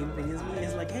the same thing as me,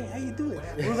 it's like, hey, how you doing?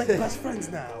 We're, like, best friends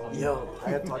now. Yo,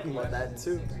 I got talking about that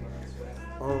too.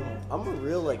 I'm a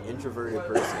real like introverted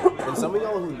person, and some of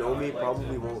y'all who know me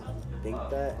probably won't think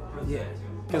that. Yeah.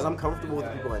 Because I'm comfortable with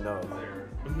the people I know,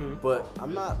 but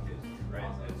I'm not.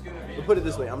 We'll put it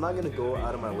this way: I'm not gonna go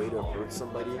out of my way to approach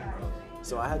somebody.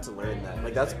 So I had to learn that.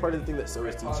 Like that's part of the thing that So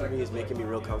is teaching me is making me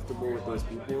real comfortable with those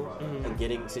people and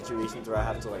getting situations where I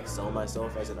have to like sell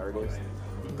myself as an artist.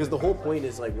 Because the whole point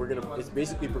is like it's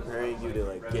basically preparing you to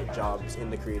like get jobs in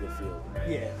the creative field.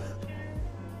 Yeah.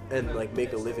 and like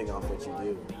make a living off what you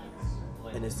do.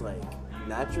 And it's like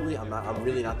naturally I'm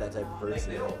really not that type of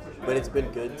person, but it's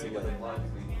been good to like,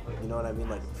 you know what I mean,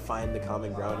 like find the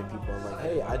common ground in people and like,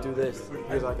 hey, I do this,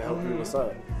 here's how I can help you, what's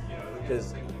up?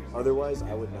 Because otherwise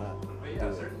I would not do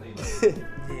it.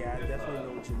 Yeah, I definitely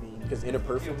know what you mean. Because in a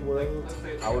perfect world,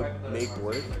 I would make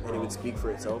work and it would speak for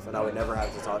itself and I would never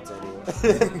have to talk to anyone.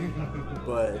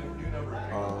 But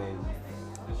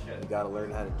you gotta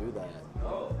learn how to do that.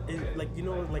 Like, you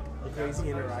know, like a crazy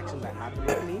interaction that happened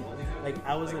with me. Like,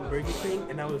 I was at Burger King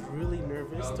and I was really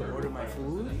nervous to order my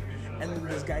food. And then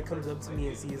this guy comes up to me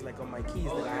and sees like on my keys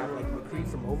that I have like McCree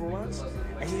from Overwatch.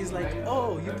 And he's like,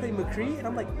 oh, you play McCree? And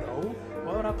I'm like, no.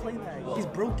 Why would I play that? He's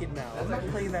broken now. I'm not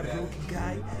playing that broken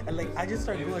guy. And like, I just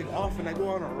start going off and I go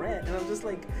on a rant. And I'm just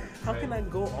like, how can I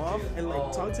go off and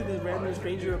like talk to this random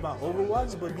stranger about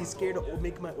Overwatch but be scared to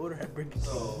make my order at Burger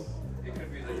King?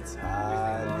 It's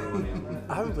I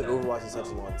haven't played Overwatch in such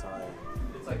a long time.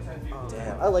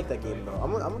 Damn, I like that game though.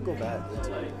 I'm gonna go back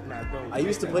into it. Nah, bro. I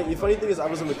used to play. The funny thing is, I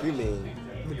was a McCree main.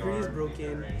 McCree is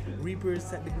broken. Reaper is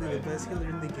technically the best healer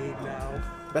in the game now.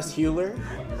 Best healer?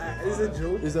 It's a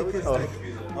joke. Is that what? Because,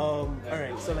 Oh. like,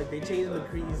 alright, so like they changed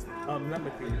McCree's, not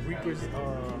McCree, Reaper's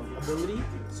ability.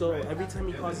 So every time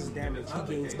he causes damage, he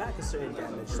gains back a certain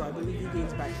damage. So I believe he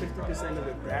gains back 50% of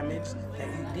the damage that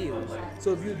he deals.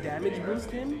 So if you damage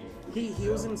boost him, he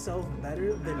heals himself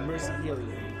better than Mercy healing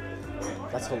him.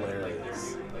 That's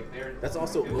hilarious. That's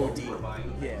also OD.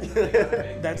 Yeah,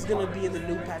 that's gonna be in the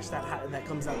new patch that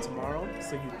comes out tomorrow.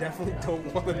 So you definitely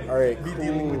don't want to Alright, be cool.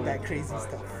 dealing with that crazy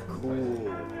stuff.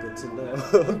 Cool. Good to know.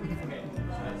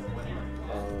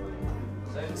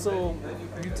 So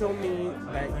you told me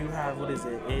that you have, what is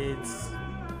it? It's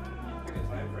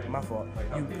my fault.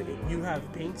 You have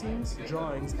paintings,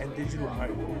 drawings, and digital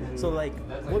art. So like,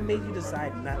 what made you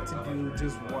decide not to do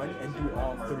just one and do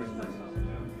all three?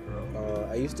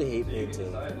 I used to hate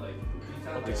painting,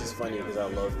 which is funny because I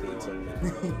love painting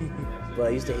now. But I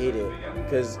used to hate it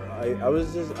because I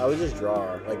would just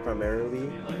draw like primarily,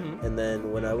 and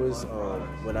then when I was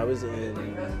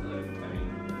in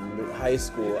high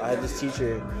school, I had this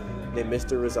teacher named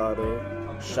Mr.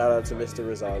 Rosado. Shout out to Mr.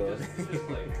 Rosado.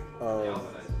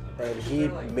 And he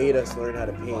made us learn how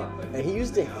to paint. And he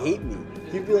used to hate me.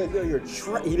 He'd be like, yo, you're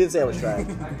trash. He didn't say I was trash.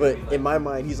 But in my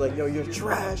mind, he's like, yo, you're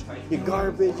trash. You're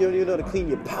garbage. You don't even know how to clean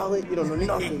your palette. You don't know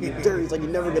nothing. You're dirty. It's like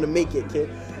you're never going to make it, kid.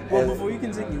 Well, before you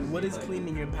continue, what is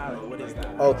cleaning your palette? What is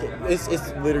that? Okay, it's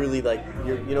literally like,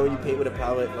 you know when you paint with a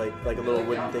palette, like a little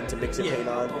wooden thing to mix your paint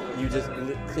on? You just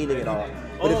cleaning it off.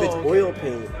 But if it's oil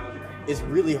paint, it's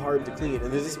really hard to clean.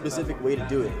 And there's a specific way to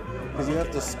do it. Because you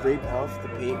have to scrape off the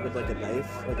paint with like a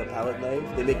knife, like a palette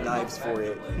knife. They make knives for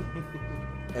it.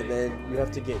 And then you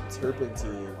have to get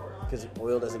turpentine, because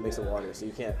oil doesn't mix with water, so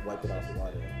you can't wipe it off the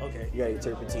water. Okay. You gotta get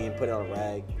turpentine, put it on a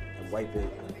rag, and wipe it.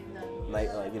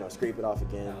 Scrape it off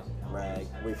again, rag,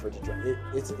 wait for it to dry.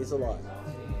 It's a lot.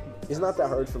 It's not that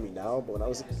hard for me now, but when I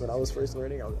was first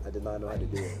learning, I did not know how to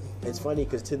do it. And it's funny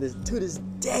because to this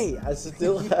day, I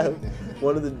still have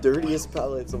one of the dirtiest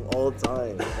palettes of all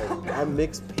time. Like, I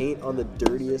mix paint on the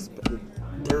dirtiest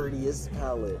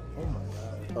palette. Oh my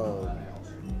god.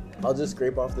 I'll just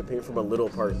scrape off the paint from a little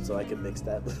part so I can mix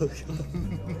that little.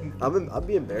 I'd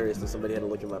be embarrassed if somebody had to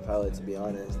look at my palette, to be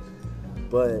honest.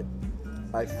 But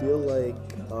I feel like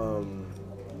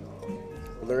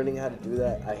learning how to do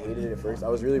that, I hated it at first. I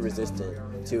was really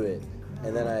resistant to it,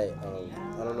 and then I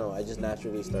don't know. I just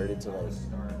naturally started to like,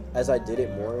 as I did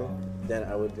it more, then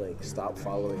I would like stop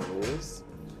following rules,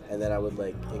 and then I would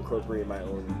like incorporate my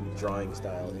own drawing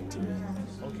style into it.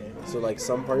 Okay. So like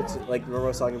some parts, like remember I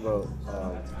was talking about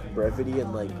brevity,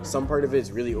 and like some part of it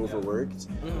is really overworked.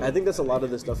 Mm-hmm. I think that's a lot of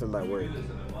the stuff in my work.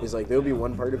 Is like there'll be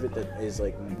one part of it that is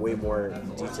like way more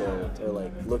detailed or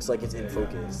like looks like it's in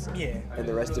focus. Yeah. And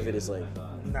the rest of it is like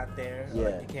not there. Yeah.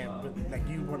 Like you can't. Like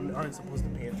you aren't supposed to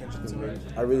pay attention to it.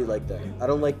 I really like that. I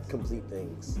don't like complete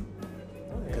things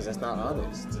because that's not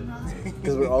honest.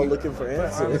 Because we're all looking for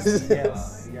answers.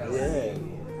 Yes. Yeah.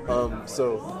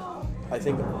 So I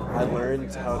think I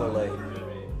learned how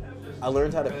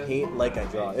to paint like I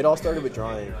draw. It all started with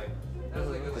drawing.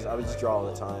 Because I would just draw all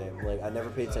the time. Like I never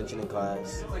paid attention in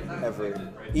class,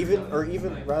 ever. Even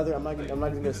rather, I'm not even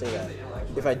gonna say that.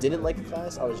 If I didn't like a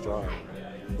class, I was drawing.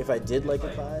 If I did like a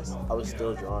class, I was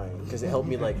still drawing because it helped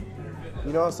me. Like,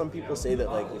 you know how some people say that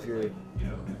like if you're,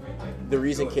 the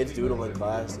reason kids doodle in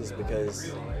class is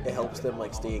because it helps them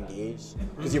like stay engaged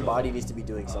because your body needs to be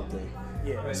doing something.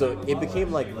 Yeah. So it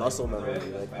became like muscle memory.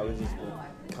 Like I would just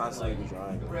constantly be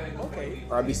drawing. Okay.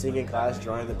 Or I'd be sitting in class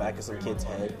drawing the back of some kid's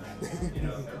head,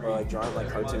 or like drawing like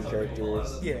cartoon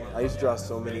characters. Yeah. I used to draw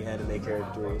so many anime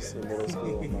characters in middle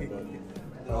school. Oh my god.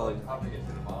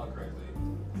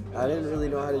 I didn't really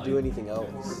know how to do anything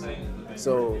else.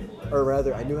 So, or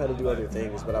rather, I knew how to do other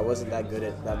things, but I wasn't that good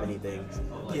at that many things.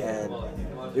 Yeah. And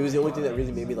it was the only thing that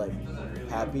really made me like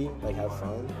happy, like have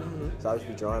fun. So I would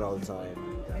just be drawing all the time.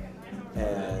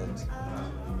 And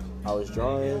I was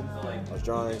drawing.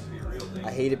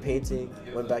 I hated painting,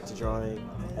 went back to drawing,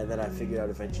 and then I figured out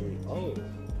eventually, oh,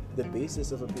 the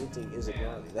basis of a painting is a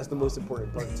drawing. That's the most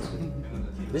important part to me.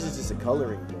 This is just a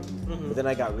coloring book. But then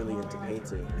I got really into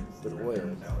painting with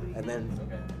oil. And then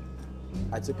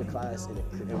I took a class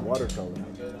in watercolor.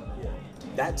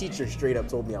 That teacher straight up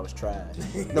told me I was trash.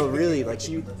 No, really, like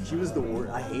she was the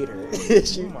worst. I hate her.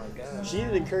 Oh my god. She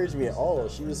didn't encourage me at all.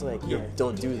 She was like, Yeah.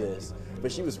 don't do this.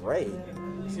 But she was right.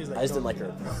 She was like, I just didn't like her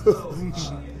approach.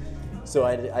 So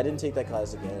I didn't take that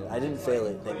class again. I didn't fail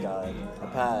it, thank God. I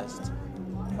passed.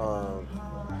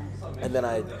 And then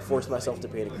I forced myself to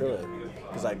paint acrylic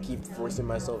because I keep forcing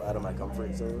myself out of my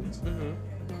comfort zones.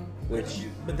 Which,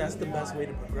 But that's the best way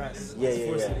to progress. Yeah, is yeah,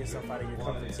 forcing yeah. yourself out of your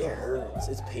comfort it zone. hurts.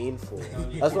 It's painful.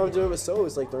 That's what I'm doing with So.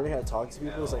 It's like learning how to talk to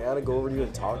people. It's like I gotta go over to you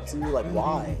and talk to you. Like,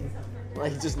 why?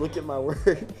 Like, just look at my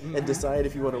work and decide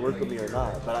if you want to work with me or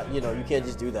not. But, you can't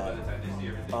just do that.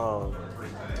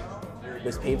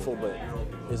 It's painful, but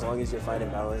as long as you're finding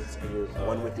balance and you're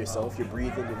one with yourself, you're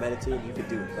breathing, you're meditating, you can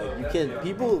do it. Like,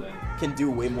 people can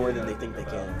do way more than they think they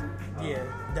can. Yeah,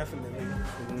 definitely.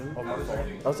 Oh, my fault.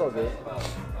 That's all good.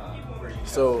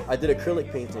 So I did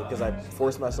acrylic painting because I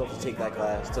forced myself to take that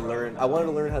class to learn. I wanted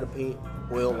to learn how to paint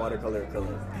oil, watercolor,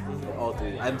 acrylic, all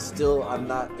three.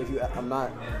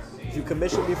 If you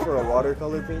commission me for a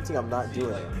watercolor painting, I'm not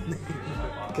doing it.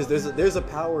 Because there's a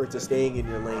power to staying in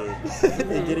your lane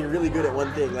and getting really good at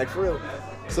one thing, like for real.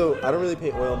 So I don't really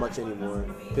paint oil much anymore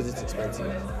because it's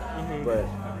expensive. But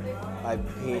I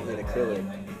paint in acrylic,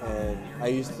 and I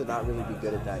used to not really be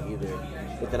good at that either.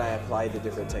 But then I applied the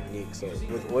different techniques. So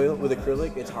with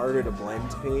acrylic, it's harder to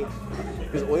blend paint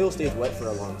because oil stays wet for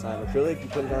a long time. Acrylic, you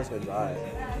put it down, it's gonna dry.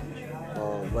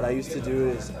 What I used to do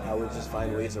is I would just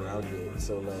find ways around it.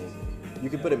 So like, you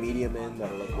could put a medium in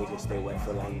that'll like make it stay wet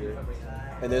for longer.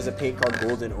 And there's a paint called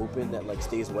Golden Open that like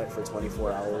stays wet for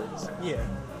 24 hours. Yeah.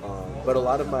 But a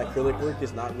lot of my acrylic work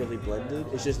is not really blended.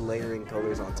 It's just layering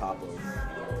colors on top of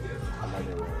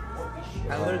another one.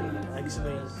 I learned,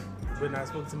 actually, when I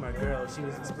spoke to my girl, she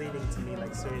was explaining to me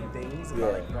like certain things about Yeah.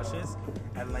 like brushes,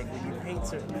 and like when you paint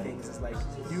certain things, it's like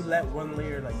you let one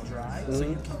layer like dry, so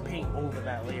you can paint over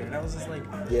that layer. And I was just like,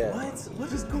 Yeah.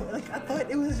 what is going? Like I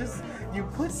thought it was just you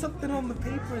put something on the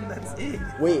paper and that's it.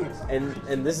 Wait, and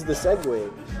this is the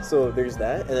segue. So there's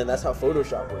that, and then that's how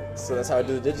Photoshop works. So that's how I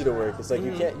do the digital work. It's like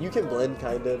you can blend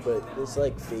kinda, but it's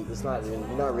like fake. It's not really,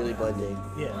 you're not really blending.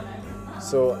 Yeah.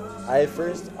 So I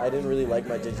didn't really like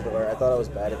my digital art. I thought I was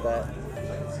bad at that.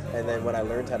 And then when I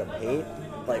learned how to paint,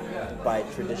 like by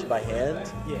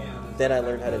hand, Yeah. then I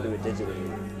learned how to do it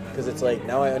digitally. Because it's like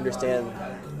now I understand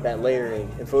that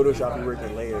layering. In Photoshop, you work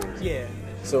in layers. Yeah.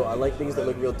 So I like things that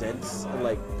look real dense and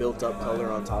like built up color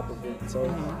on top of it. So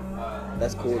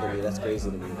that's cool to me. That's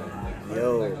crazy to me.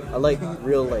 Yo, I like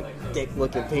real like thick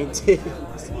looking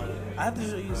paintings. I have to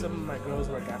show you some of my girls'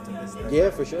 work after this. Thing. Yeah,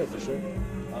 for sure, for sure.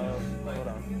 Hold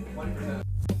on.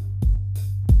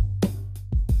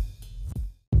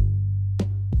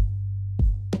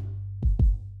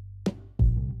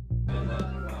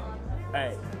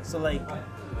 Alright, so like,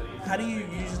 how do you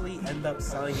usually end up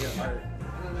selling your art?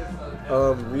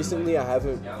 Recently I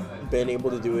haven't been able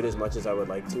to do it as much as I would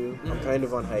like to. I'm kind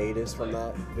of on hiatus from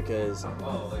that because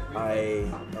I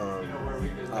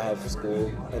have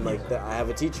school and I have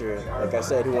a teacher, like I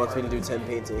said, who wants me to do 10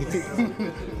 paintings,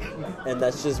 and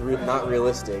that's just not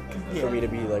realistic for me to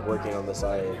be like working on the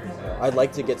side. I'd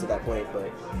like to get to that point, but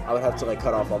I would have to like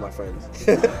cut off all my friends.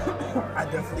 I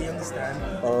definitely understand.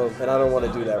 And I don't want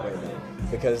to do that right now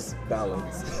because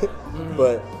balance.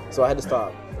 But so I had to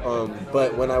stop.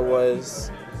 But when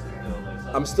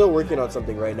I'm still working on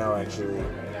something right now actually.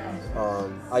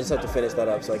 I just have to finish that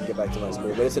up so I can get back to my school.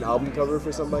 But it's an album cover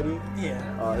for somebody.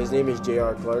 Yeah. His name is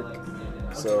J.R. Clark.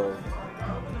 So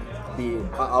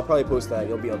I'll probably post that.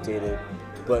 You'll be updated.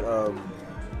 But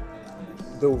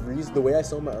the way I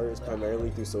sell my art is primarily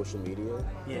through social media.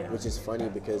 Yeah. Which is funny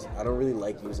because I don't really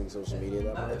like using social media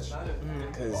that much.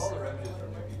 Because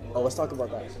let's talk about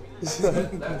that.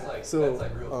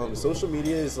 So social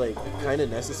media is like kind of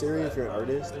necessary if you're an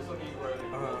artist.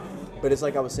 But it's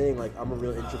like I was saying, like, I'm a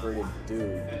real introverted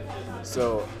dude.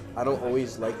 So I don't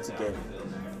always like to get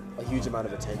a huge amount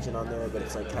of attention on there, but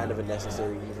it's like kind of a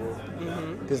necessary evil.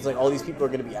 Because it's like all these people are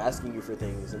going to be asking you for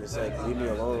things, and it's like, leave me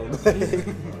alone.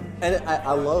 And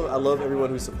I love everyone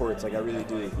who supports, like I really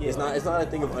do. Yeah. It's not a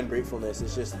thing of ungratefulness,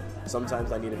 it's just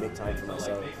sometimes I need to make time for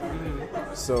myself.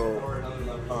 So,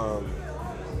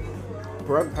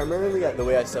 primarily the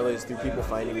way I sell it is through people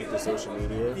finding me through social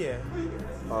media. Yeah.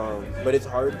 But it's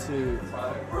hard to.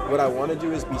 What I want to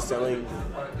do is be selling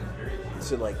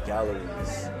to like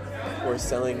galleries, or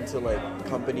selling to like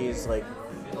companies like.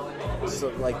 So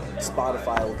like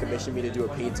Spotify will commission me to do a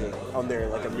painting on there,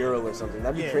 like a mural or something.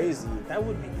 That'd be crazy. That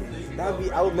would be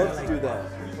crazy. I would love to do that.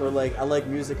 Or like I like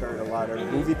music art a lot. Or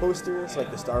movie posters,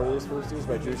 like the Star Wars posters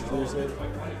by George Clooney.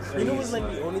 You know what's like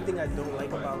the only thing I don't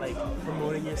like about like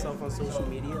promoting yourself on social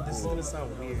media? This is gonna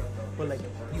sound weird, but like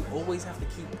you always have to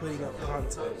keep putting up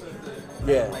content.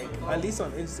 Yeah. Like at least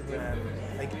on Instagram,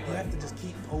 like you have to just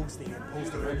keep posting and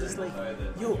posting. I'm just like,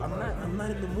 yo, I'm not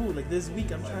in the mood. Like this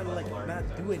week, I'm trying to like not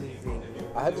do anything.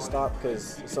 I had to stop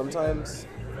because sometimes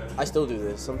I still do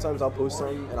this. Sometimes I'll post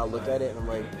something and I'll look at it and I'm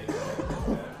like,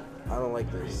 I don't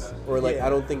like this, or like I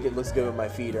don't think it looks good on my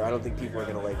feed, or I don't think people are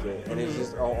gonna like it, and it's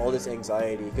just all this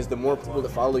anxiety because the more people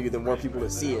that follow you, the more people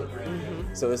that see it.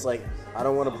 So it's like I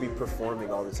don't want to be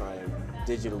performing all the time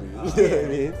digitally. You know what I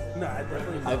mean? No, I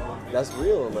definitely don't. That's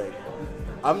real. Like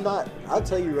I'm not. I'll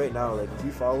tell you right now. Like if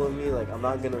you follow me, like I'm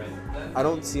not gonna. I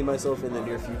don't see myself in the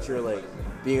near future like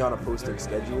being on a posting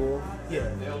schedule. Yeah.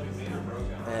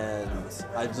 And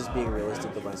I'm just being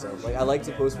realistic with myself. Like I like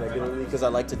to post regularly because I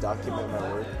like to document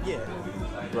my work. Yeah.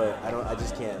 But I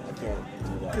just can't. I can't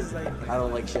do that. 'Cause, like, I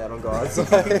don't like shit. I don't go outside.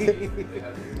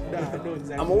 No, I know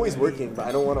exactly. I'm always working, but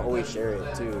I don't want to always share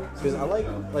it too. Because I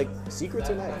like secrets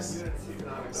are nice.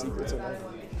 Secrets are nice.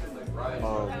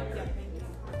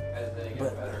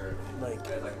 But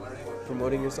like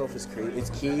promoting yourself is crazy.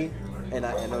 It's key, and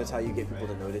I know it's how you get people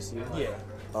to notice you. Yeah.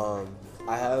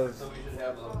 I have.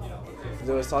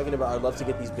 I was talking about. I'd love to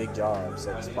get these big jobs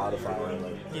like Spotify, or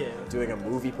like doing a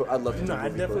movie. I'd love to. No, do I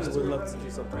movie definitely posters. would love to do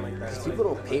something like that. People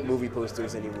don't paint movie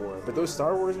posters anymore, but those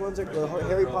Star Wars ones, are the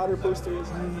Harry Potter posters.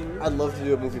 I'd love to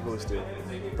do a movie poster,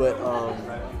 but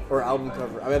or album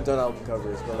cover. I mean, I've done album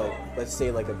covers, but like let's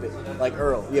say like a bit like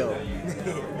Earl. Yo,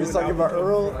 he's talking about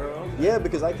Earl. Yeah,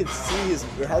 because I could see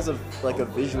it has a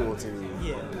visual to me.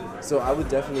 Yeah. So I would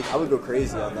go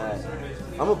crazy on that.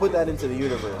 I'm gonna put that into the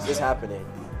universe. It's happening.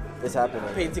 It's happening.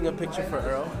 Painting a picture for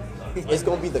Earl. It's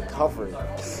gonna be the cover.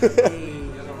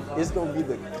 It's gonna be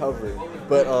the cover.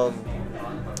 But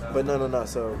no.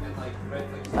 So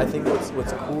I think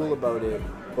what's cool about it,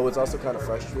 but what's also kind of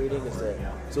frustrating is that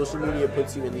social media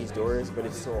puts you in these doors, but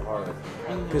it's so hard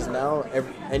because now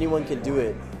anyone can do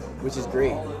it, which is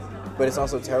great. But it's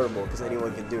also terrible because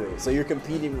anyone can do it. So you're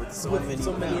competing with so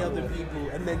many other people,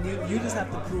 and then you just have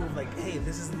to prove like, hey,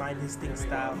 this is my distinct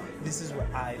style. This is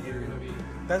what I do.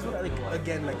 That's what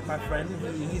like my friend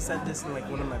he said this in like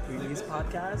one of my previous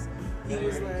podcasts. He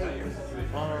was like,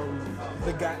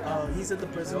 the guy he said the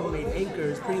person who made Anchor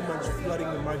is pretty much flooding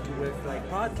the market with like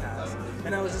podcasts,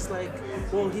 and I was just like,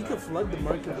 well, he could flood the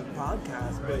market with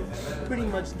podcasts, but pretty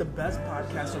much the best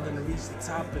podcasts are going to reach the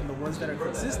top, and the ones that are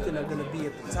consistent are going to be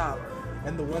at the top.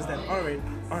 And the ones that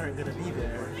aren't gonna be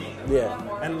there.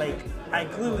 Yeah. And like I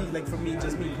clearly like for me,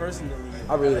 just me personally.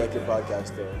 I really like your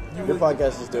podcast though. Your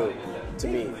podcast is dope to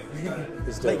me.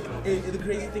 It's dope. Like the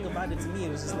crazy thing about it to me, it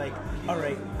was just like, all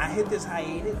right, I hit this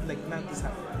hiatus, like not this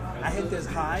high. I hit this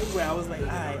high where I was like,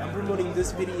 alright, I'm promoting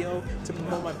this video to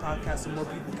promote my podcast so more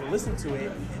people can listen to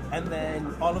it. And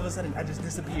then all of a sudden, I just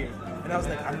disappeared. And I was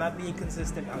like, I'm not being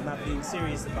consistent. I'm not being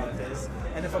serious about this.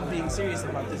 And if I'm being serious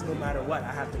about this, no matter what,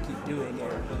 I have to keep doing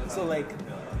it. So like,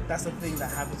 that's the thing that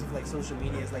happens with like social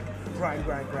media is like grind,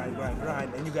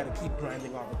 and you gotta keep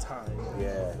grinding all the time.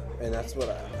 Yeah, and that's what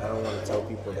I don't want to tell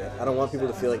people that. I don't want people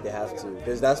to feel like they have to,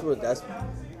 because that's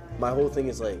my whole thing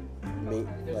is like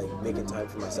making time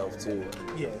for myself too.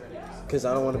 Yeah. Because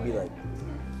I don't want to be like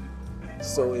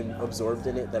so absorbed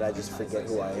in it that I just forget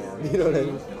who I am. You know what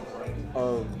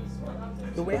I mean?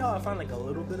 The way how I found like a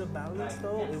little bit of balance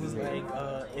though, it was like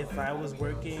if I was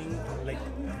working like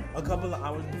a couple of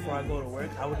hours before I go to work,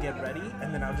 I would get ready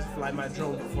and then I'll just fly my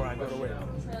drone before I go to work.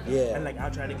 Yeah. And like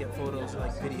I'll try to get photos or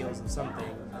like videos of something,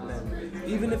 and then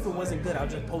even if it wasn't good, I'll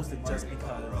just post it just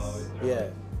because. Yeah,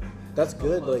 that's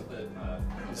good. Like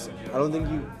I don't think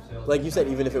you, like you said,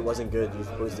 even if it wasn't good, you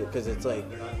post it because it's like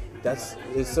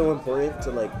it's so important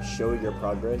to like show your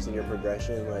progress and your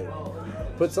progression. Like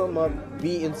put something up,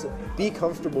 be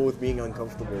comfortable with being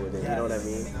uncomfortable with it. Yes. You know what I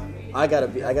mean? I gotta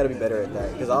be better at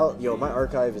that because my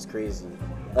archive is crazy.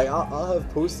 Like I'll have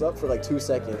posts up for like 2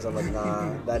 seconds. I'm like,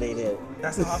 nah, that ain't it.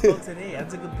 That's how I felt today. I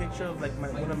took a picture of like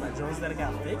one of my drones that I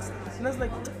got fixed, and I was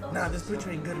like, nah, this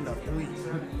picture ain't good enough. Delete.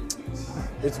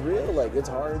 It's real. Like it's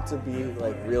hard to be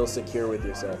like real secure with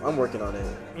yourself. I'm working on it.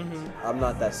 Mm-hmm. I'm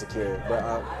not that secure, but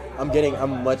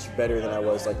I'm much better than I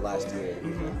was like last year.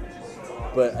 Mm-hmm.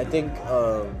 But I think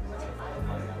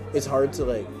it's hard to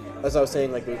like, as I was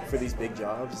saying, like for these big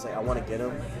jobs, it's like I want to get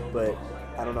them, but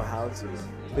I don't know how to,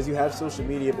 because you have social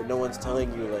media, but no one's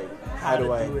telling you like how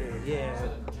do I? Do it. Yeah.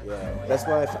 Yeah, that's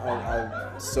why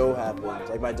I'm so happy.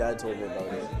 Like my dad told me about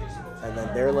it, and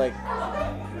then they're like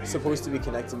supposed to be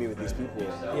connecting me with these people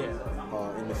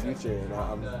in the future, and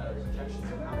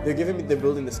they're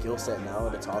building the skill set now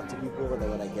to talk to people, and then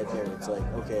when I get there, it's like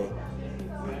okay,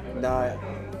 now.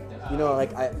 You know,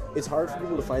 like it's hard for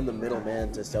people to find the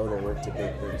middleman to sell their work to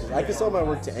big things. I can sell my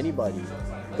work to anybody,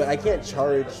 but I can't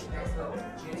charge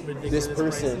this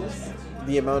person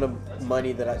the amount of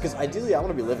money that because ideally I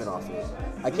want to be living off it.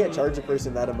 I can't charge a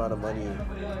person that amount of money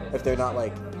if they're not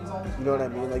like, you know what I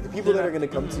mean? Like the people that are going to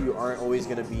come to you aren't always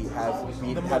going to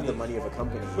have the money of a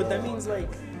company. But that means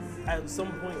like at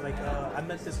some point, like I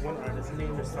met this one artist, her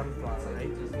name is Sunflower,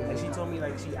 right? And she told me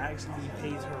like she actually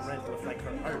pays her rent with like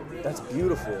her art. That's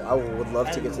beautiful. I would love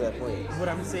to get to that point. What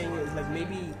I'm saying is like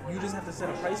maybe you just have to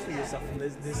set a price for yourself, and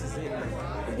this is it. Like,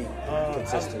 And be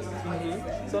consistent.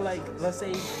 So like let's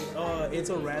say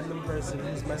it's a random person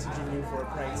who's messaging you for a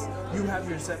price. You have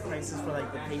your set prices for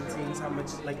like the paintings, how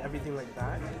much, like everything like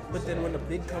that. But then when a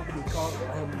big company calls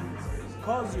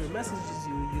you or messages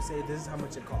you, you say this is how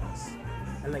much it costs.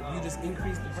 And like you just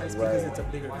increase the price because it's a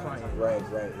bigger client. Right.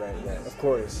 Of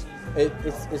course,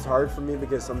 it's hard for me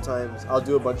because sometimes I'll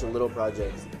do a bunch of little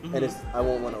projects, and I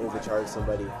won't want to overcharge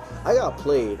somebody. I got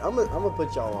played. I'm gonna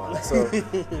put y'all on. So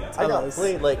I got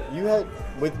played. Like you had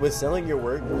with selling your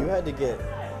work, you had to get.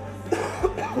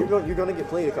 You're gonna get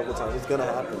played a couple times. It's gonna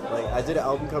happen. Like I did an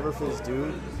album cover for this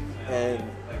dude, and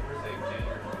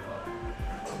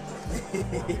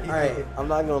all right, I'm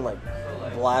not gonna like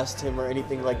blast him or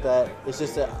anything like that. It's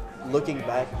just that looking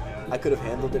back, I could have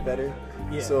handled it better.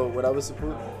 Yeah. So what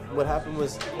happened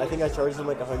was I think I charged him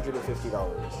like $150.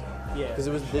 Yeah. Because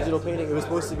it was digital painting. It was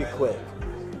supposed to be quick.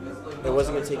 It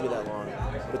wasn't gonna take me that long.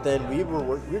 But then we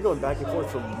were going back and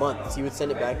forth for months. He would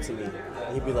send it back to me,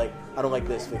 and he'd be like, "I don't like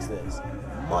this. Fix this."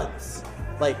 Months,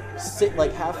 like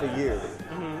half a year,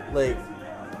 like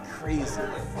crazy,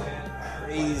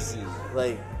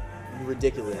 like.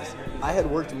 Ridiculous. I had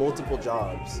worked multiple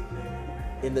jobs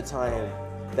in the time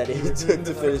that it took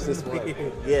to finish this one.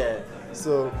 Yeah.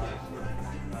 So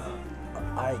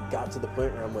I got to the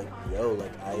point where I'm like, yo,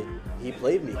 like he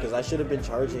played me because I should have been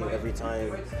charging every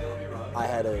time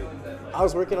I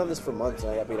was working on this for months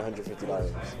and I got paid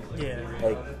 $150. Yeah.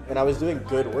 Like, and I was doing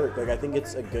good work. Like I think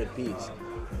it's a good piece.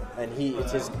 And he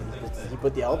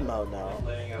put the album out now,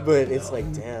 but it's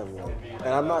like damn. Like, and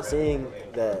I'm not saying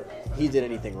that he did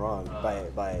anything wrong by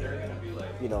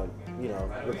you know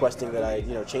requesting that I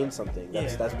change something.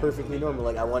 That's perfectly normal.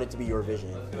 Like I want it to be your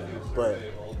vision, but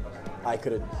I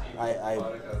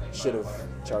should have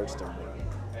charged him more.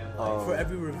 For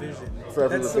every revision.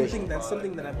 That's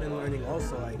something that I've been learning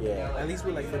also. Like, at least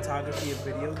with like photography and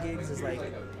video gigs, it's like,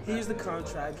 here's the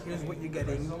contract, here's what you're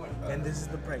getting, and this is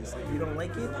the price. If you don't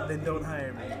like it, then don't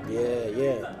hire me.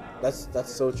 Yeah.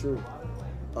 That's so true.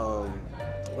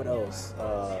 What else?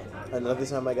 Another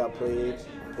time I got played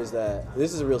was that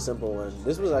this is a real simple one.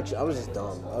 This was actually I was just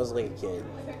dumb. I was like a kid,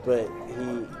 but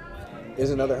it was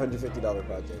another $150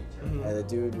 project, and the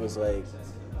dude was like,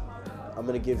 "I'm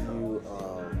gonna give you."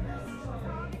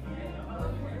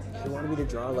 He wanted me to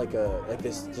draw like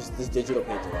this digital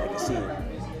painting, like a scene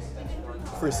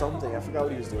for something. I forgot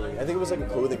what he was doing. I think it was like a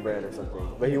clothing brand or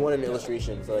something. But he wanted an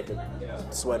illustration for like a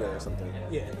sweater or something.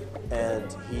 Yeah.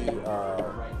 And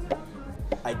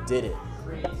I did it,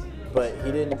 but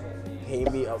he didn't pay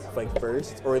me up like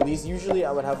first, or at least usually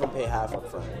I would have him pay half up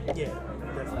front. Yeah,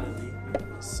 definitely.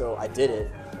 So I did it.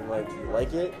 I'm like, you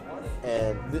like it?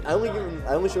 And I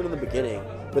only showed him the beginning,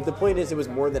 but the point is it was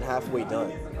more than halfway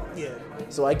done. Yeah.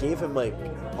 So I gave him like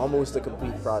almost a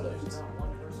complete product.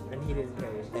 And he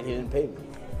didn't pay me.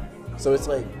 So it's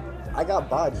like, I got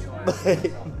bodied.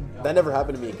 Like, that never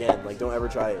happened to me again. Like, don't ever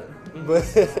try it.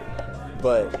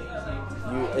 But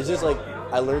it's just like,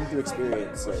 I learned through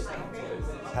experience, like,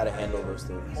 how to handle those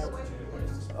things.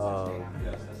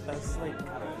 That's like,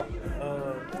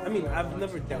 I mean, I've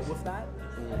never dealt with that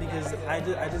because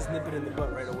I just nip it in the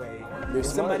butt right away. If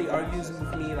somebody argues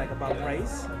with me like about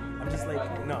price, I'm just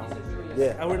like, no.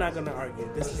 Yeah. And we're not gonna argue.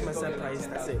 This is my set price.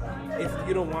 That's it. If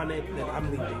you don't want it, then I'm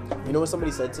leaving. You know what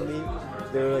somebody said to me?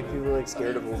 They were like, people were like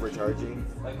scared of overcharging,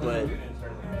 but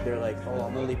they're like, oh,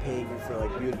 I'm only paying you for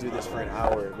like you to do this for an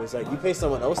hour. But it's like you pay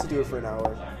someone else to do it for an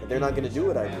hour, and they're not gonna do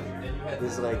what I do.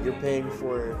 It's like you're paying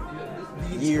for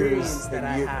The years experience that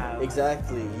I have.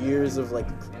 exactly years of like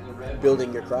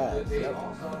building your craft.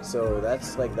 So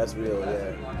that's real,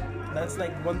 yeah. That's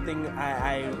like one thing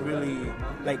I really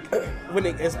like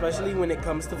especially when it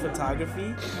comes to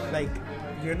photography. Like,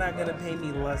 you're not gonna pay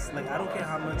me less. Like, I don't care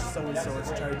how much so and so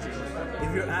is charging.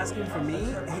 If you're asking for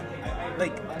me,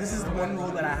 like, this is one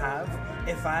rule that I have.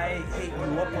 If I hit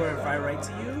you up or if I write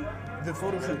to you, the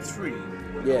photo shoot's free.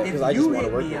 Yeah, because I just want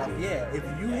to work with you. If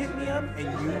you hit me up and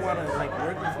you want to like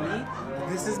work with me,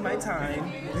 this is my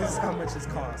time. This is how much it's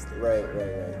cost. Right.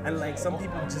 And like some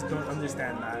people just don't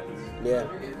understand that. Yeah.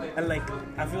 And like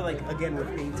I feel like again with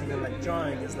painting and like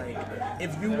drawing is like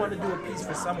if you want to do a piece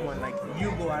for someone, like you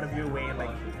go out of your way and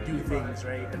like do things,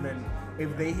 right? And then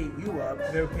if they hit you up,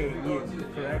 they're paying you,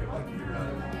 correct?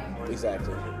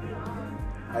 Exactly.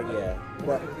 Yeah.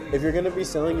 But if you're gonna be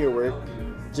selling your work,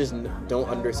 just don't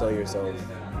undersell yourself.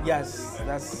 Yes,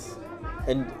 that's.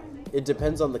 And it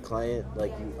depends on the client.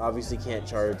 Like, you obviously can't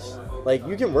charge. Like,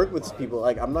 you can work with people.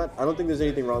 Like, I don't think there's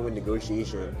anything wrong with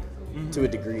negotiation to a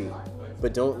degree.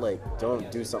 But don't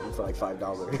do something for like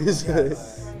 $5.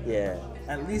 Yes. Yeah.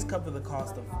 At least cover the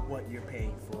cost of what you're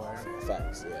paying for.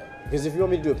 Facts, yeah. Because if you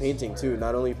want me to do a painting too,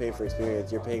 not only paying for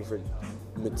experience, you're paying for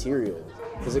material.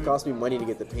 Because it costs me money to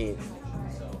get the paint,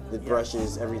 the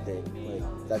brushes, everything. Like,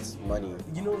 that's money.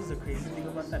 You know what's the crazy thing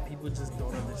about that? People just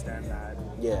don't understand that.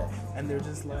 Yeah. And they're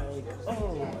just like,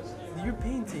 oh, you're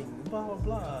painting, blah, blah,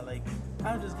 blah. Like,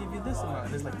 I'll just give you this amount.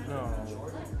 And it's like, no,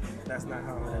 that's not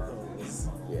how it goes.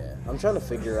 Yeah. I'm trying to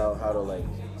figure out how to, like,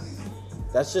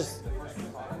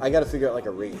 I got to figure out, like,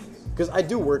 a rate. Because I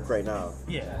do work right now.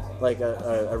 Yeah. Like,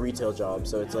 a retail job.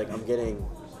 So it's like I'm getting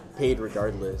paid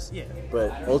regardless. Yeah.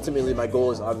 But ultimately, my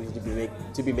goal is obviously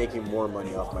to be making more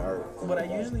money off my art. What I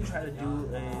usually try to do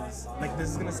is, like, this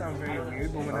is going to sound very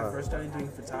weird, but when I first started doing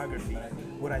photography,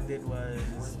 what I did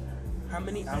was, how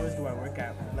many hours do I work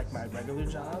at, like, my regular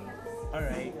job? All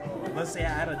right, let's say I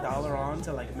add $1 on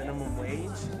to, like, minimum wage.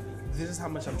 This is how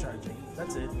much I'm charging.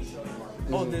 That's it.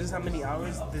 Oh, this is how many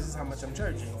hours. This is how much I'm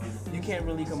charging. You can't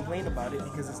really complain about it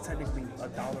because it's technically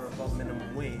 $1 above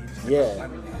minimum wage. Yeah.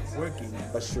 I'm working.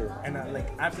 That's true. And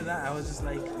after that, I was just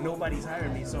like, nobody's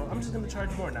hiring me, so I'm just gonna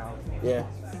charge more now. Yeah.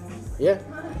 Yeah.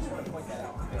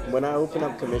 When I open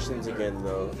up commissions again,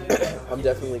 though, I'm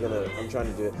trying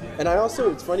to do it. And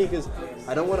it's funny because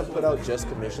I don't want to put out just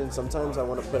commissions. Sometimes I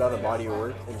want to put out a body of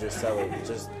work and just sell it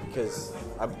just because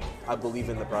I believe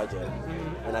in the project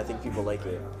and I think people like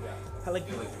it.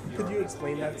 Could you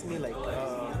explain that to me?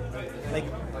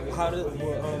 How do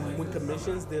with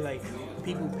commissions, they're like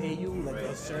people pay you like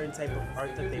a certain type of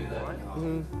art that they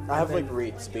want. I have like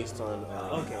rates based on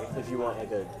Okay. If you want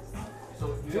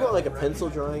like a pencil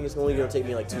drawing, it's only gonna take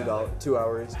me like $2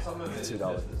 hours.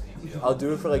 $2. I'll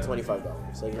do it for like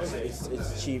 $25. Like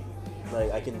it's cheap.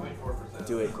 Like I can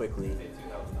do it quickly.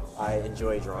 I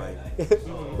enjoy drawing.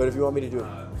 But if you want me to do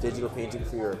a digital painting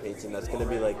for your painting, that's gonna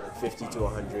be like $50 to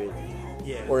 $100.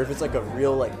 Yeah. Or if it's like a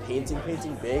real like painting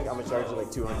big, I'm gonna charge you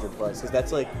like $200 because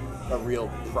that's like a real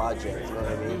project. You know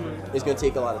what I mean? It's gonna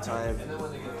take a lot of time.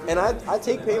 And I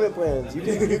take payment plans. You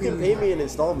can pay me in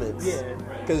installments. Yeah.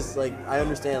 Because like I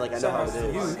understand, like I know how it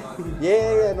is. You.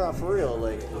 Yeah, no, for real.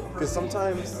 Like, because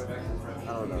sometimes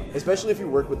I don't know. Especially if you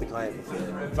work with the client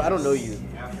before. If I don't know you.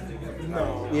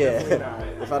 No. Yeah. Definitely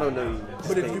not. If I don't know you.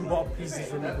 But if you bought pieces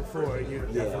from me before, you're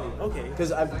definitely okay. Because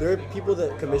there are people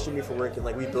that commission me for work and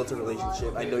like we built a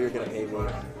relationship. I know you're gonna pay me,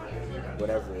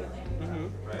 whatever.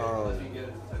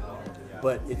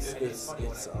 But it's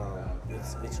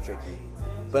tricky.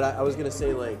 But I was gonna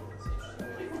say, like,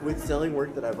 with selling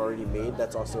work that I've already made,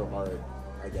 that's also hard,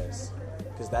 I guess,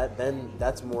 because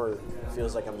that's more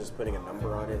feels like I'm just putting a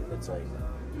number on it. It's like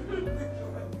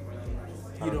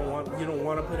you don't want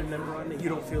to put a number on it. You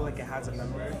don't feel like it has a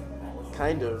number.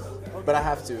 Kind of, but I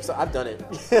have to. So I've done it.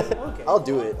 Okay. I'll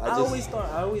do it. I always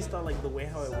thought like the way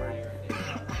how it worked,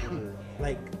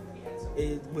 like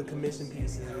with commission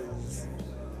pieces.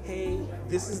 Hey,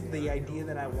 this is the idea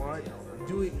that I want.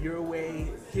 Do it your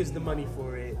way. Here's the money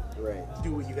for it. Right.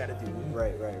 Do what you gotta do.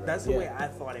 Right. That's the way I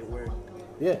thought it worked.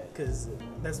 Yeah. Because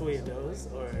that's the way it goes.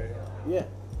 Or yeah.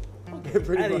 I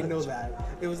didn't know that.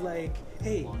 It was like,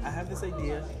 hey, I have this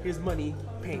idea. Here's money.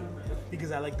 Paint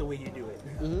because I like the way you do it.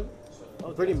 Mm-hmm.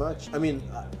 Okay. Pretty much. I mean,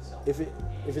 if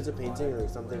it's a painting or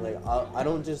something, like I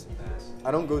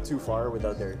don't go too far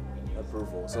without their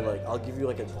approval. So like I'll give you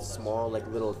like a small like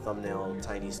little thumbnail,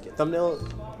 tiny skin.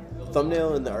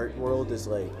 Thumbnail in the art world is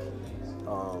like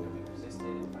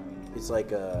it's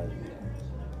like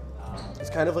it's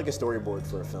kind of like a storyboard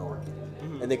for a film,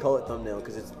 and they call it thumbnail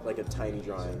because it's like a tiny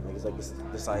drawing, like it's like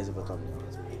the size of a thumbnail.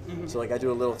 So like I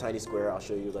do a little tiny square. I'll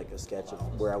show you like a sketch of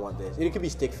where I want this. And it could be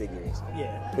stick figures.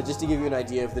 Yeah. But just to give you an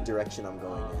idea of the direction I'm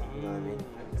going in, you know what I mean?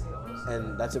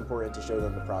 And that's important to show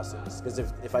them the process. Because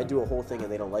if I do a whole thing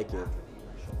and they don't like it,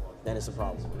 then it's a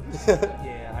problem.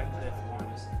 Yeah, I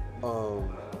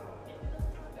definitely.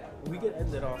 We could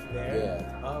end it off there.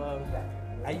 Yeah.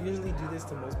 I usually do this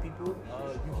to most people.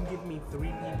 You can give me 3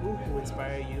 people who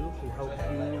inspire you, who help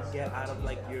you get out of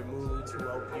like your moods, who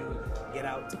help you get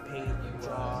out to paint,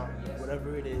 draw,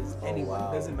 whatever it is. Anyone,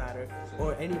 wow. doesn't matter.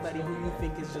 Or anybody who you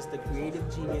think is just a creative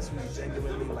genius who you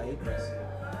genuinely like.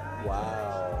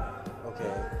 Wow.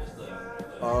 Okay.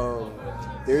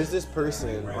 There's this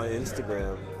person on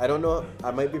Instagram. I don't know. I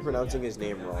might be pronouncing his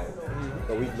name wrong,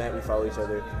 but we've met. We follow each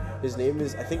other. His name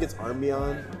is, I think it's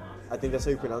Armion. I think that's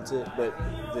how you pronounce it. But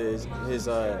his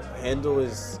handle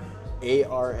is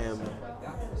ARM,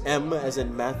 M as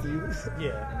in Matthew.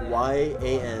 Yeah.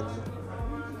 YAN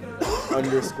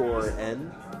 _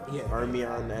 N. Yeah.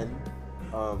 Armion N.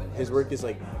 His work is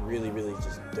like really, really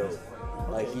just dope.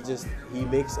 Like he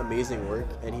makes amazing work,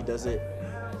 and he does it.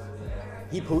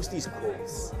 He posts these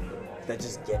quotes that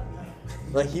just get me.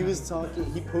 Like he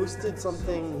posted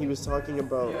something. He was talking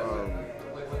about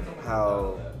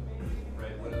how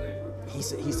he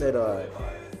said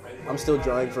I'm still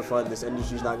drawing for fun. This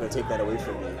industry's not gonna take that away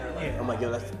from me. I'm like,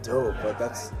 yo, that's dope. Like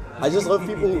I just love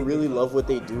people who really love what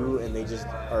they do and they just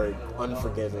are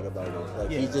unforgiving about it.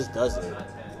 Like he just does it.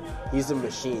 He's a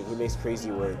machine. He makes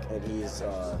crazy work, and he's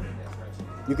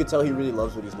you could tell he really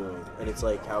loves what he's doing, and it's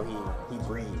like how he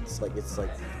breathes. Like it's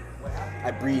like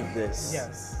I breathe this.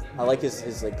 Yes. I like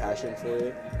his like passion for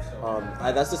it.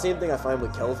 That's the same thing I find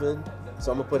with Kelvin.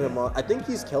 So I'm gonna put him on. I think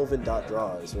he's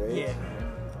Kelvin.draws, right? Yeah.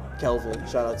 Kelvin,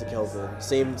 shout out to Kelvin.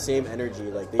 Same energy.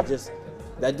 Like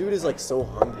that dude is like so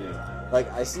hungry. Like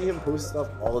I see him post stuff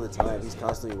all the time. He's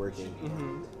constantly working.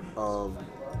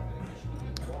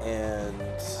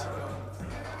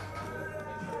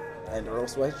 And Earl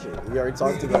Sweatshirt. We already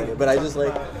talked about it, but I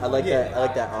like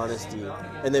that honesty.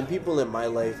 And then people in my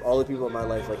life, all the people in my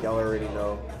life, like y'all already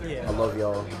know. Yeah. I love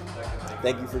y'all.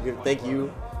 Thank you for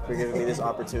giving me this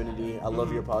opportunity. I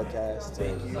love your podcast.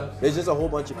 There's just a whole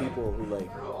bunch of people who like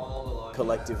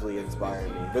collectively inspire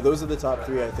me. But those are the top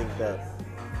 3 I think that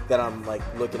I'm like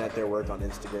looking at their work on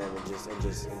Instagram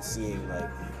and seeing like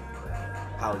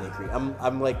how they create.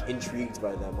 I'm like intrigued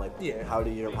by them. Like how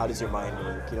does your mind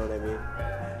work? You know what I mean?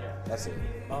 That's it.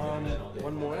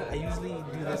 One more. I usually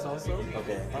do this also.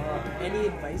 Okay. Any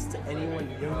advice to anyone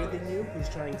younger than you who's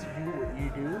trying to do what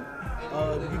you do?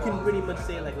 You can pretty much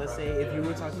say, like, let's say if you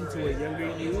were talking to a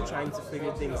younger you trying to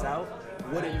figure things out,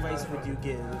 what advice would you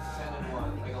give?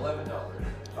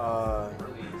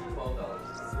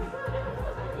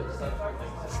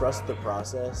 Trust the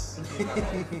process.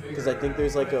 Because I think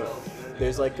there's like a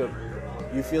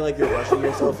you feel like you're rushing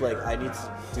yourself. Like I need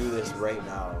to do this right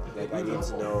now. Like I need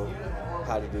to know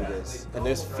how to do this. And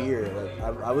there's fear. Like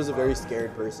I was a very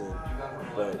scared person,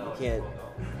 but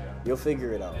you'll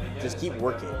figure it out. Just keep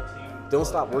working. Don't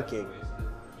stop working,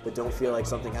 but don't feel like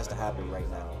something has to happen right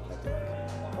now, I think.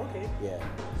 Okay. Yeah.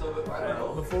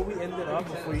 Before we end it off,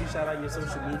 before you shout out your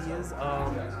social medias,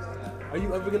 are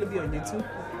you ever gonna be on YouTube?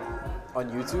 On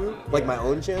YouTube? Like my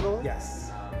own channel?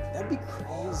 Yes. That'd be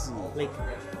crazy. Like,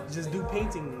 just do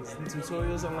paintings and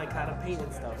tutorials on like how to paint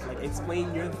and stuff. Like,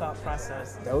 explain your thought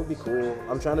process. That would be cool.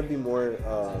 I'm trying to be more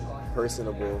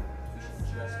personable.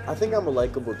 I think I'm a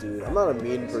likable dude. I'm not a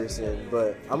mean person,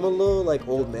 but I'm a little like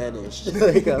old manish.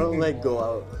 Like I don't like go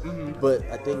out. But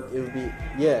I think it would be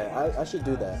I should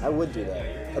do that. I would do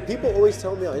that. People always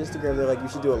tell me on Instagram they're like you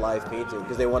should do a live painting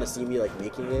because they want to see me like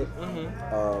making it.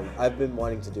 I've been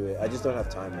wanting to do it. I just don't have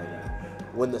time right now.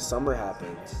 When the summer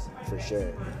happens, for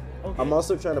sure. Okay. I'm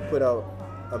also trying to put out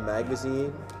a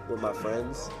magazine with my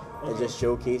friends and just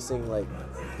showcasing like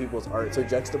people's art. So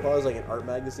Juxtapause is like an art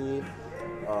magazine.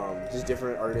 Just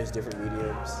different artists, different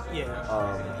mediums,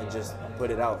 and just put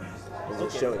it out and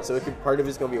just show it. So part of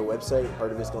it's gonna be a website,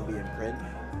 part of it's gonna be in print.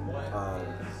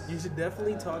 You should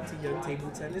definitely talk to Young Table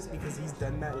Tennis because he's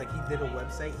done that. Like he did a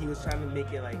website. He was trying to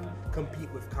make it like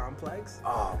compete with Complex.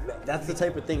 Oh, man, that's the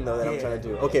type of thing though that I'm trying to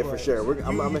do. Okay, for sure.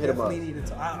 I'm gonna hit him up.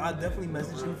 I'll definitely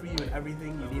message him for you and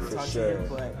everything. You need to talk to him,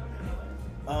 but.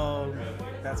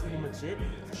 That's pretty much it.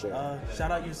 For sure.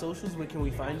 Shout out your socials. Where can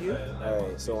we find you?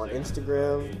 Alright, so on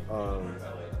Instagram,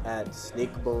 at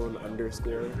snakebone_.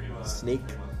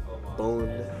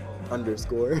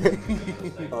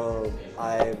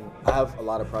 I have a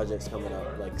lot of projects coming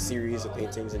up, like series of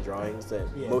paintings and drawings that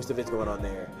most of it's going on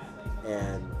there.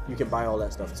 and you can buy all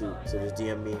that stuff too. So just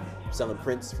DM me. I'm selling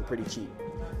prints for pretty cheap.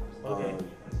 Okay.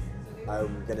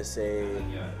 I'm gonna say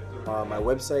my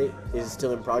website is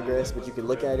still in progress, but you can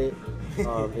look at it.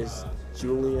 It's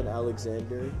Julian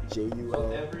Alexander,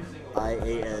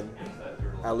 JULIAN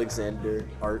Alexander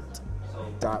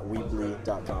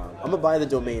art.weebly.com. I'm gonna buy the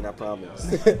domain, I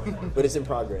promise, but it's in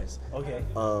progress. Okay.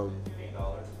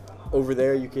 Over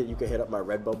there, you can hit up my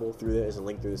Redbubble through there. There's a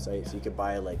link through the site, so you can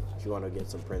buy like if you want to get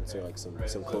some prints or like some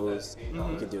clothes,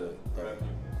 you can do it there.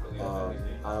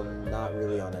 I'm not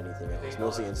really on anything else.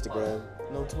 Mostly Instagram.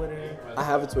 No Twitter. I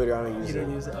have a Twitter. I don't use You it.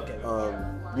 don't use it. Okay.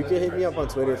 You can hit me up on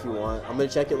Twitter if you want. I'm gonna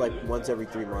check it like once every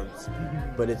 3 months,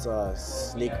 but it's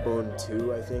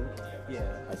Snakebone2, I think. Yeah.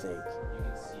 I think.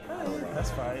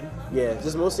 That's fine. Yeah,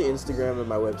 just mostly Instagram and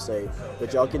my website.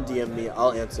 But y'all can DM me.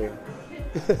 I'll answer.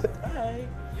 Alright.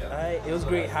 It was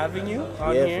great having you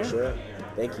on Yeah, here. for sure.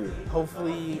 Thank you.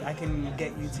 Hopefully, I can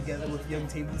get you together with Young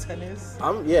Table Tennis.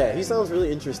 Yeah, he sounds really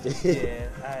interesting. Yeah.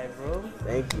 Alright, bro.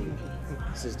 Thank you.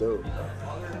 This is dope.